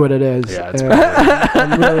 I see what it is. Yeah, it's and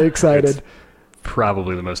I'm really excited. It's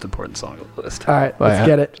probably the most important song on the list. All right, let's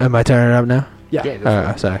get it. Am I turning it up now? Yeah. Yeah, go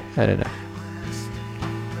for it. Sorry, I didn't know.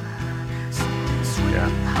 Yeah.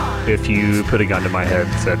 If you put a gun to my head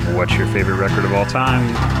and said, what's your favorite record of all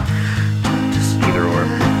time? Either or,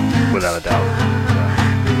 without a doubt.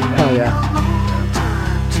 Hell yeah.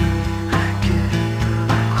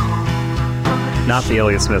 Not the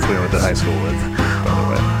Elliott Smith we went to high school with, by the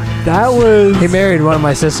way. That was. He married one of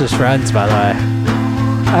my sister's friends, by the way.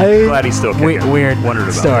 Glad he's still kicking. Weird Wondered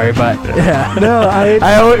about story, it. but yeah. No,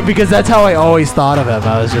 I always, because that's how I always thought of him.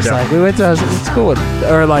 I was just Yeah. like, we went to school,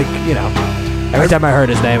 or like, every time I heard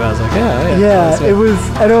his name, I was like, yeah. Yeah, that's it was,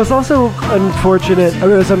 and it was also unfortunate. I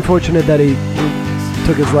mean, it was unfortunate that he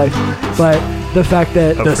took his life, but the fact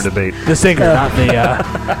that Up for debate. the singer,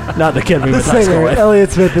 not the kid we the went to high school singer, with.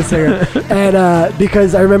 Elliott Smith, the singer, and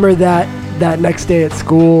because I remember that next day at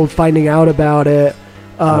school, finding out about it.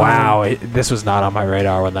 Wow, this was not on my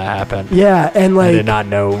radar when that happened. Yeah, and I did like, not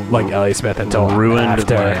know Elliott Smith until Ruined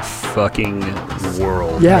after. my fucking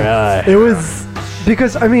world. yeah, Really? it was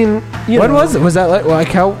because I mean, When was it? Was that like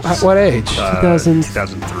how what age?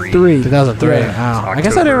 2003. 2003. Yeah. Wow. I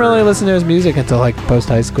guess I didn't really listen to his music until like post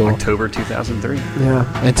high school. October 2003. Yeah.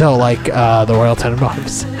 Until like the Royal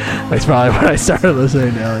Tenenbaums. That's probably when I started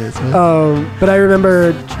listening to Elliott Smith. But I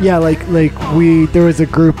remember, yeah, like there was a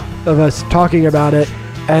group of us talking about it,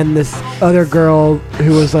 and this other girl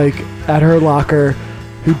who was like at her locker,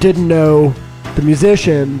 who didn't know the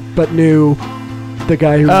musician but knew the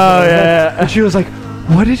guy who. And she was like,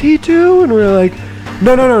 "What did he do?" And we were like,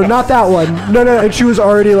 "No, not that one. No." And she was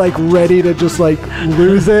already like ready to just like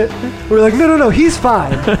lose it. We were like, "No, he's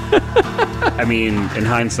fine." I mean, in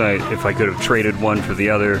hindsight, if I could have traded one for the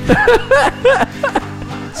other.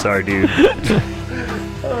 Sorry, dude.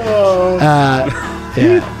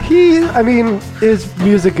 I mean, his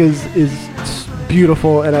music is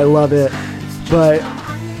beautiful and I love it, but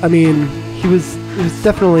I mean, he was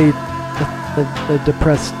definitely a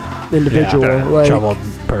depressed individual. Yeah, like, Troubled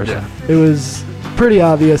person. it was pretty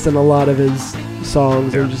obvious in a lot of his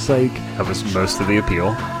songs. They're just like That was most of the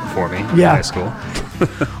appeal for me in Yeah. high school.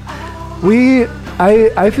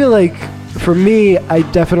 I feel like for me, I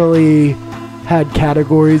definitely had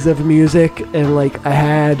categories of music, and like I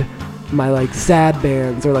had my like sad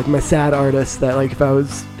bands or like my sad artists that like if I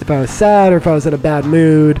was sad or if I was in a bad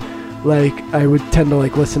mood, like I would tend to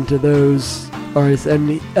like listen to those artists.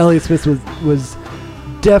 And Elliott Smith was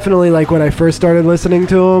definitely like when I first started listening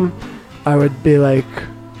to him, I would be like,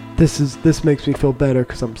 this makes me feel better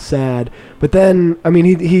because I'm sad. But then I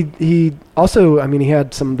mean he also, I mean, he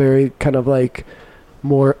had some very kind of like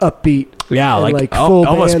more upbeat. Yeah, and, like full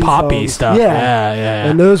almost band poppy songs. stuff. Yeah.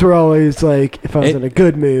 And those were always like, if I was in a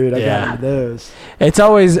good mood, I Yeah. got into those. It's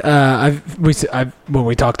always when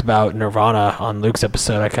we talked about Nirvana on Luke's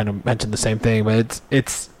episode, I kind of mentioned the same thing, but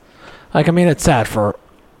it's like, I mean, it's sad for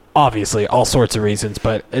obviously all sorts of reasons,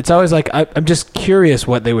 but it's always like I'm just curious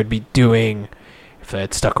what they would be doing if they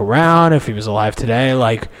had stuck around, if he was alive today.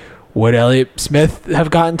 Like, would Elliott Smith have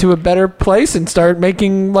gotten to a better place and started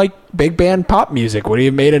making like big band pop music? Would he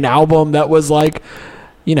have made an album that was like,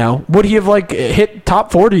 would he have like hit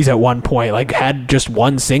top 40s at one point? Like had just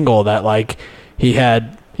one single that like he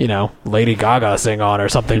had, Lady Gaga sing on or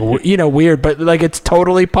something, weird, but like it's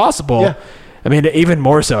totally possible. Yeah. I mean, even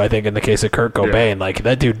more so, I think, in the case of Kurt Cobain, like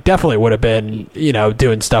that dude definitely would have been,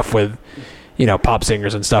 doing stuff with, pop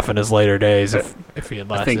singers and stuff in his later days if he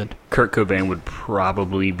had I lasted. think Kurt Cobain would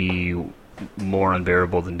probably be more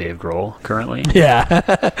unbearable than Dave Grohl currently. Yeah.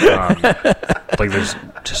 Like, there's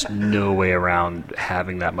just no way around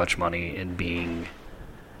having that much money and being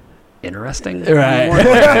interesting. Right.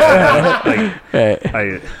 anymore.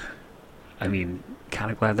 Right. I mean,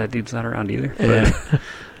 kind of glad that dude's not around either. Yeah.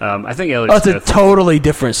 But I think Elliott Oh, it's a Smith. totally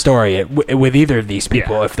different story with either of these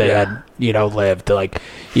people. Yeah, If they yeah. had, lived, like,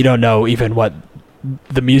 you don't know even what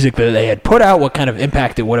the music that they had put out, what kind of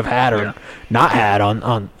impact it would have had or Yeah. not had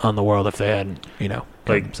on the world if they hadn't, killed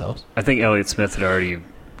Like, themselves. I think Elliott Smith had already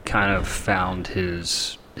kind of found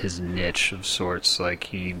his niche of sorts. Like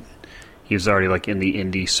he was already like in the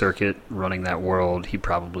indie circuit, running that world. He'd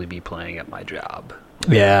probably be playing at my job.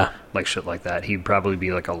 Yeah. Like shit like that. He'd probably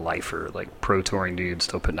be like a lifer, like pro touring dude,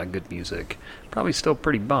 still putting out good music. Probably still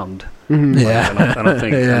pretty bummed. Mhm. Yeah. I don't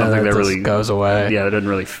think Yeah, that just really goes away. Yeah, that doesn't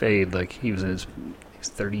really fade. Like he was in his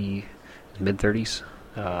mid 30s.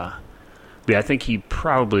 Yeah, I think he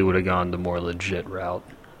probably would have gone the more legit route.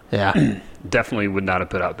 Yeah. Definitely would not have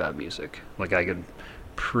put out bad music. Like I could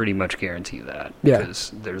pretty much guarantee that. Yeah.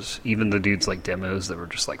 Because there's even the dudes like demos that were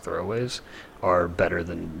just like throwaways are better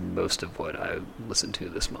than most of what I listened to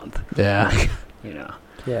this month. Yeah.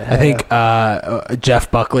 Yeah, I think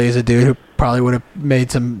Jeff Buckley is a dude who probably would have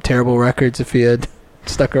made some terrible records if he had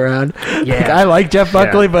stuck around. Yeah. Like, I like Jeff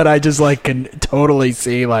Buckley, Yeah. but I just can totally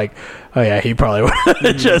see oh yeah, he probably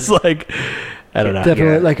would just I don't know.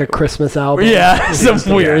 definitely yeah. like a Christmas album. Yeah,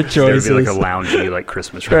 some weird There choices. would be like a loungy like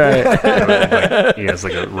Christmas Right. record. He has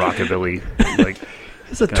like a rockabilly like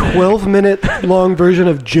It's a 12-minute long version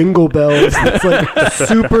of Jingle Bells. It's like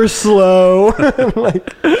super slow.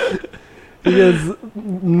 Like he has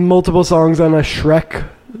multiple songs on a Shrek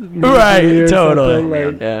movie Right, or totally.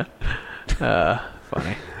 something, like- Yeah.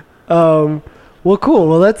 Funny. well, cool.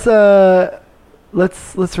 Well,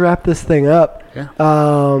 let's wrap this thing up. Yeah.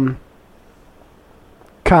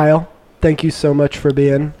 Kyle, thank you so much for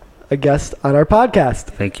being a guest on our podcast.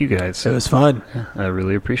 Thank you guys. It was fun. I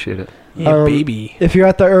really appreciate it. Yeah, baby. If you're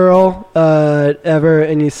at the Earl ever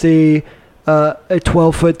and you see a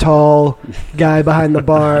 12-foot tall guy behind the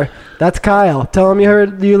bar, that's Kyle. Tell him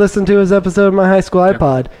you listened to his episode of My High School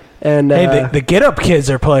iPod. And Hey, the Get Up Kids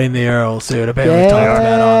are playing the Earl soon. Apparently, we talked about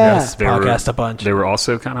it on this They were- podcast a bunch. They were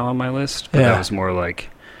also kind of on my list, but Yeah. that was more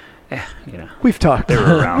like, we've talked. they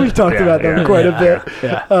were around. We've talked Yeah, about them yeah, quite yeah, a bit.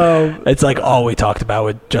 Yeah. It's like all we talked about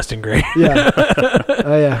with Justin Green. Yeah.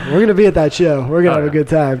 Oh yeah. We're gonna be at that show. We're gonna Oh, have a yeah. good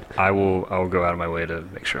time. I will go out of my way to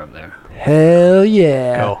make sure I'm there. Hell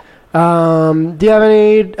yeah. Cool. Do you have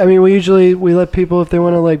any? I mean, we let people if they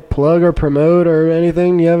want to like plug or promote or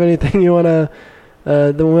anything. Do you have anything you want to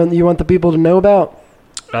the one you want the people to know about?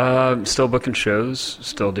 Still booking shows.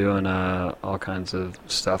 Still doing all kinds of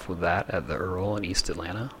stuff with that at the Earl in East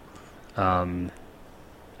Atlanta.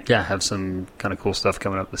 Have some kind of cool stuff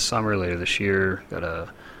coming up this summer. Later this year, got a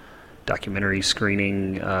documentary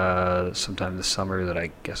screening sometime this summer that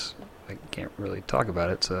I guess I can't really talk about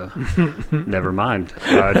it, so never mind.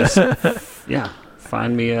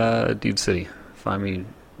 Find me Dude City. Find me.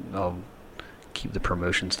 I'll keep the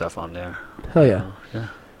promotion stuff on there. Hell yeah.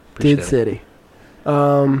 Appreciate Dude it. City.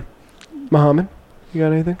 Muhammad, you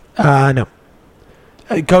got anything? No.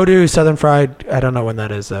 Go to Southern Fried. I don't know when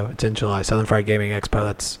that is, though. It's in July. Southern Fried Gaming Expo.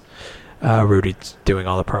 That's Rudy's doing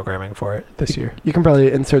all the programming for it this year. You can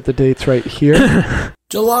probably insert the dates right here.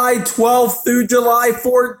 July 12th through July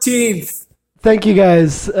 14th. Thank you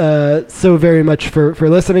guys so very much for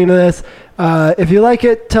listening to this. If you like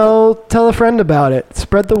it, tell a friend about it.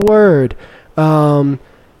 Spread the word.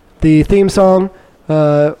 The theme song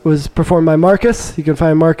was performed by Marcus. You can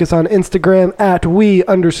find Marcus on Instagram at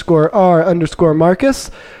we_r_Marcus.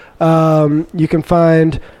 You can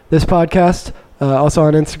find this podcast also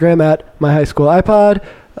on Instagram at My High School iPod.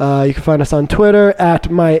 You can find us on Twitter at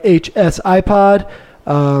MyHSiPod.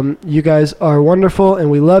 You guys are wonderful and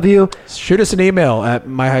we love you. Shoot us an email at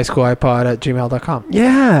myhighschoolipod@gmail.com.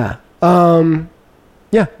 Yeah.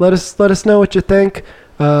 Let us know what you think.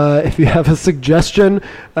 If you have a suggestion,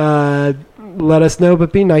 let us know,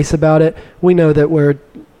 but be nice about it. We know that we're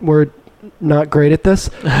not great at this,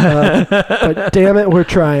 but damn it, we're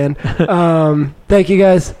trying. Thank you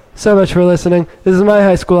guys so much for listening. This is My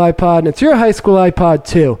High School iPod, and it's your high school iPod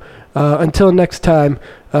too. Until next time,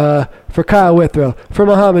 for Kyle Withrow, for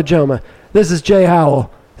Muhammad Joma, this is Jay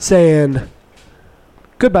Howell saying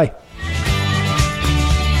goodbye.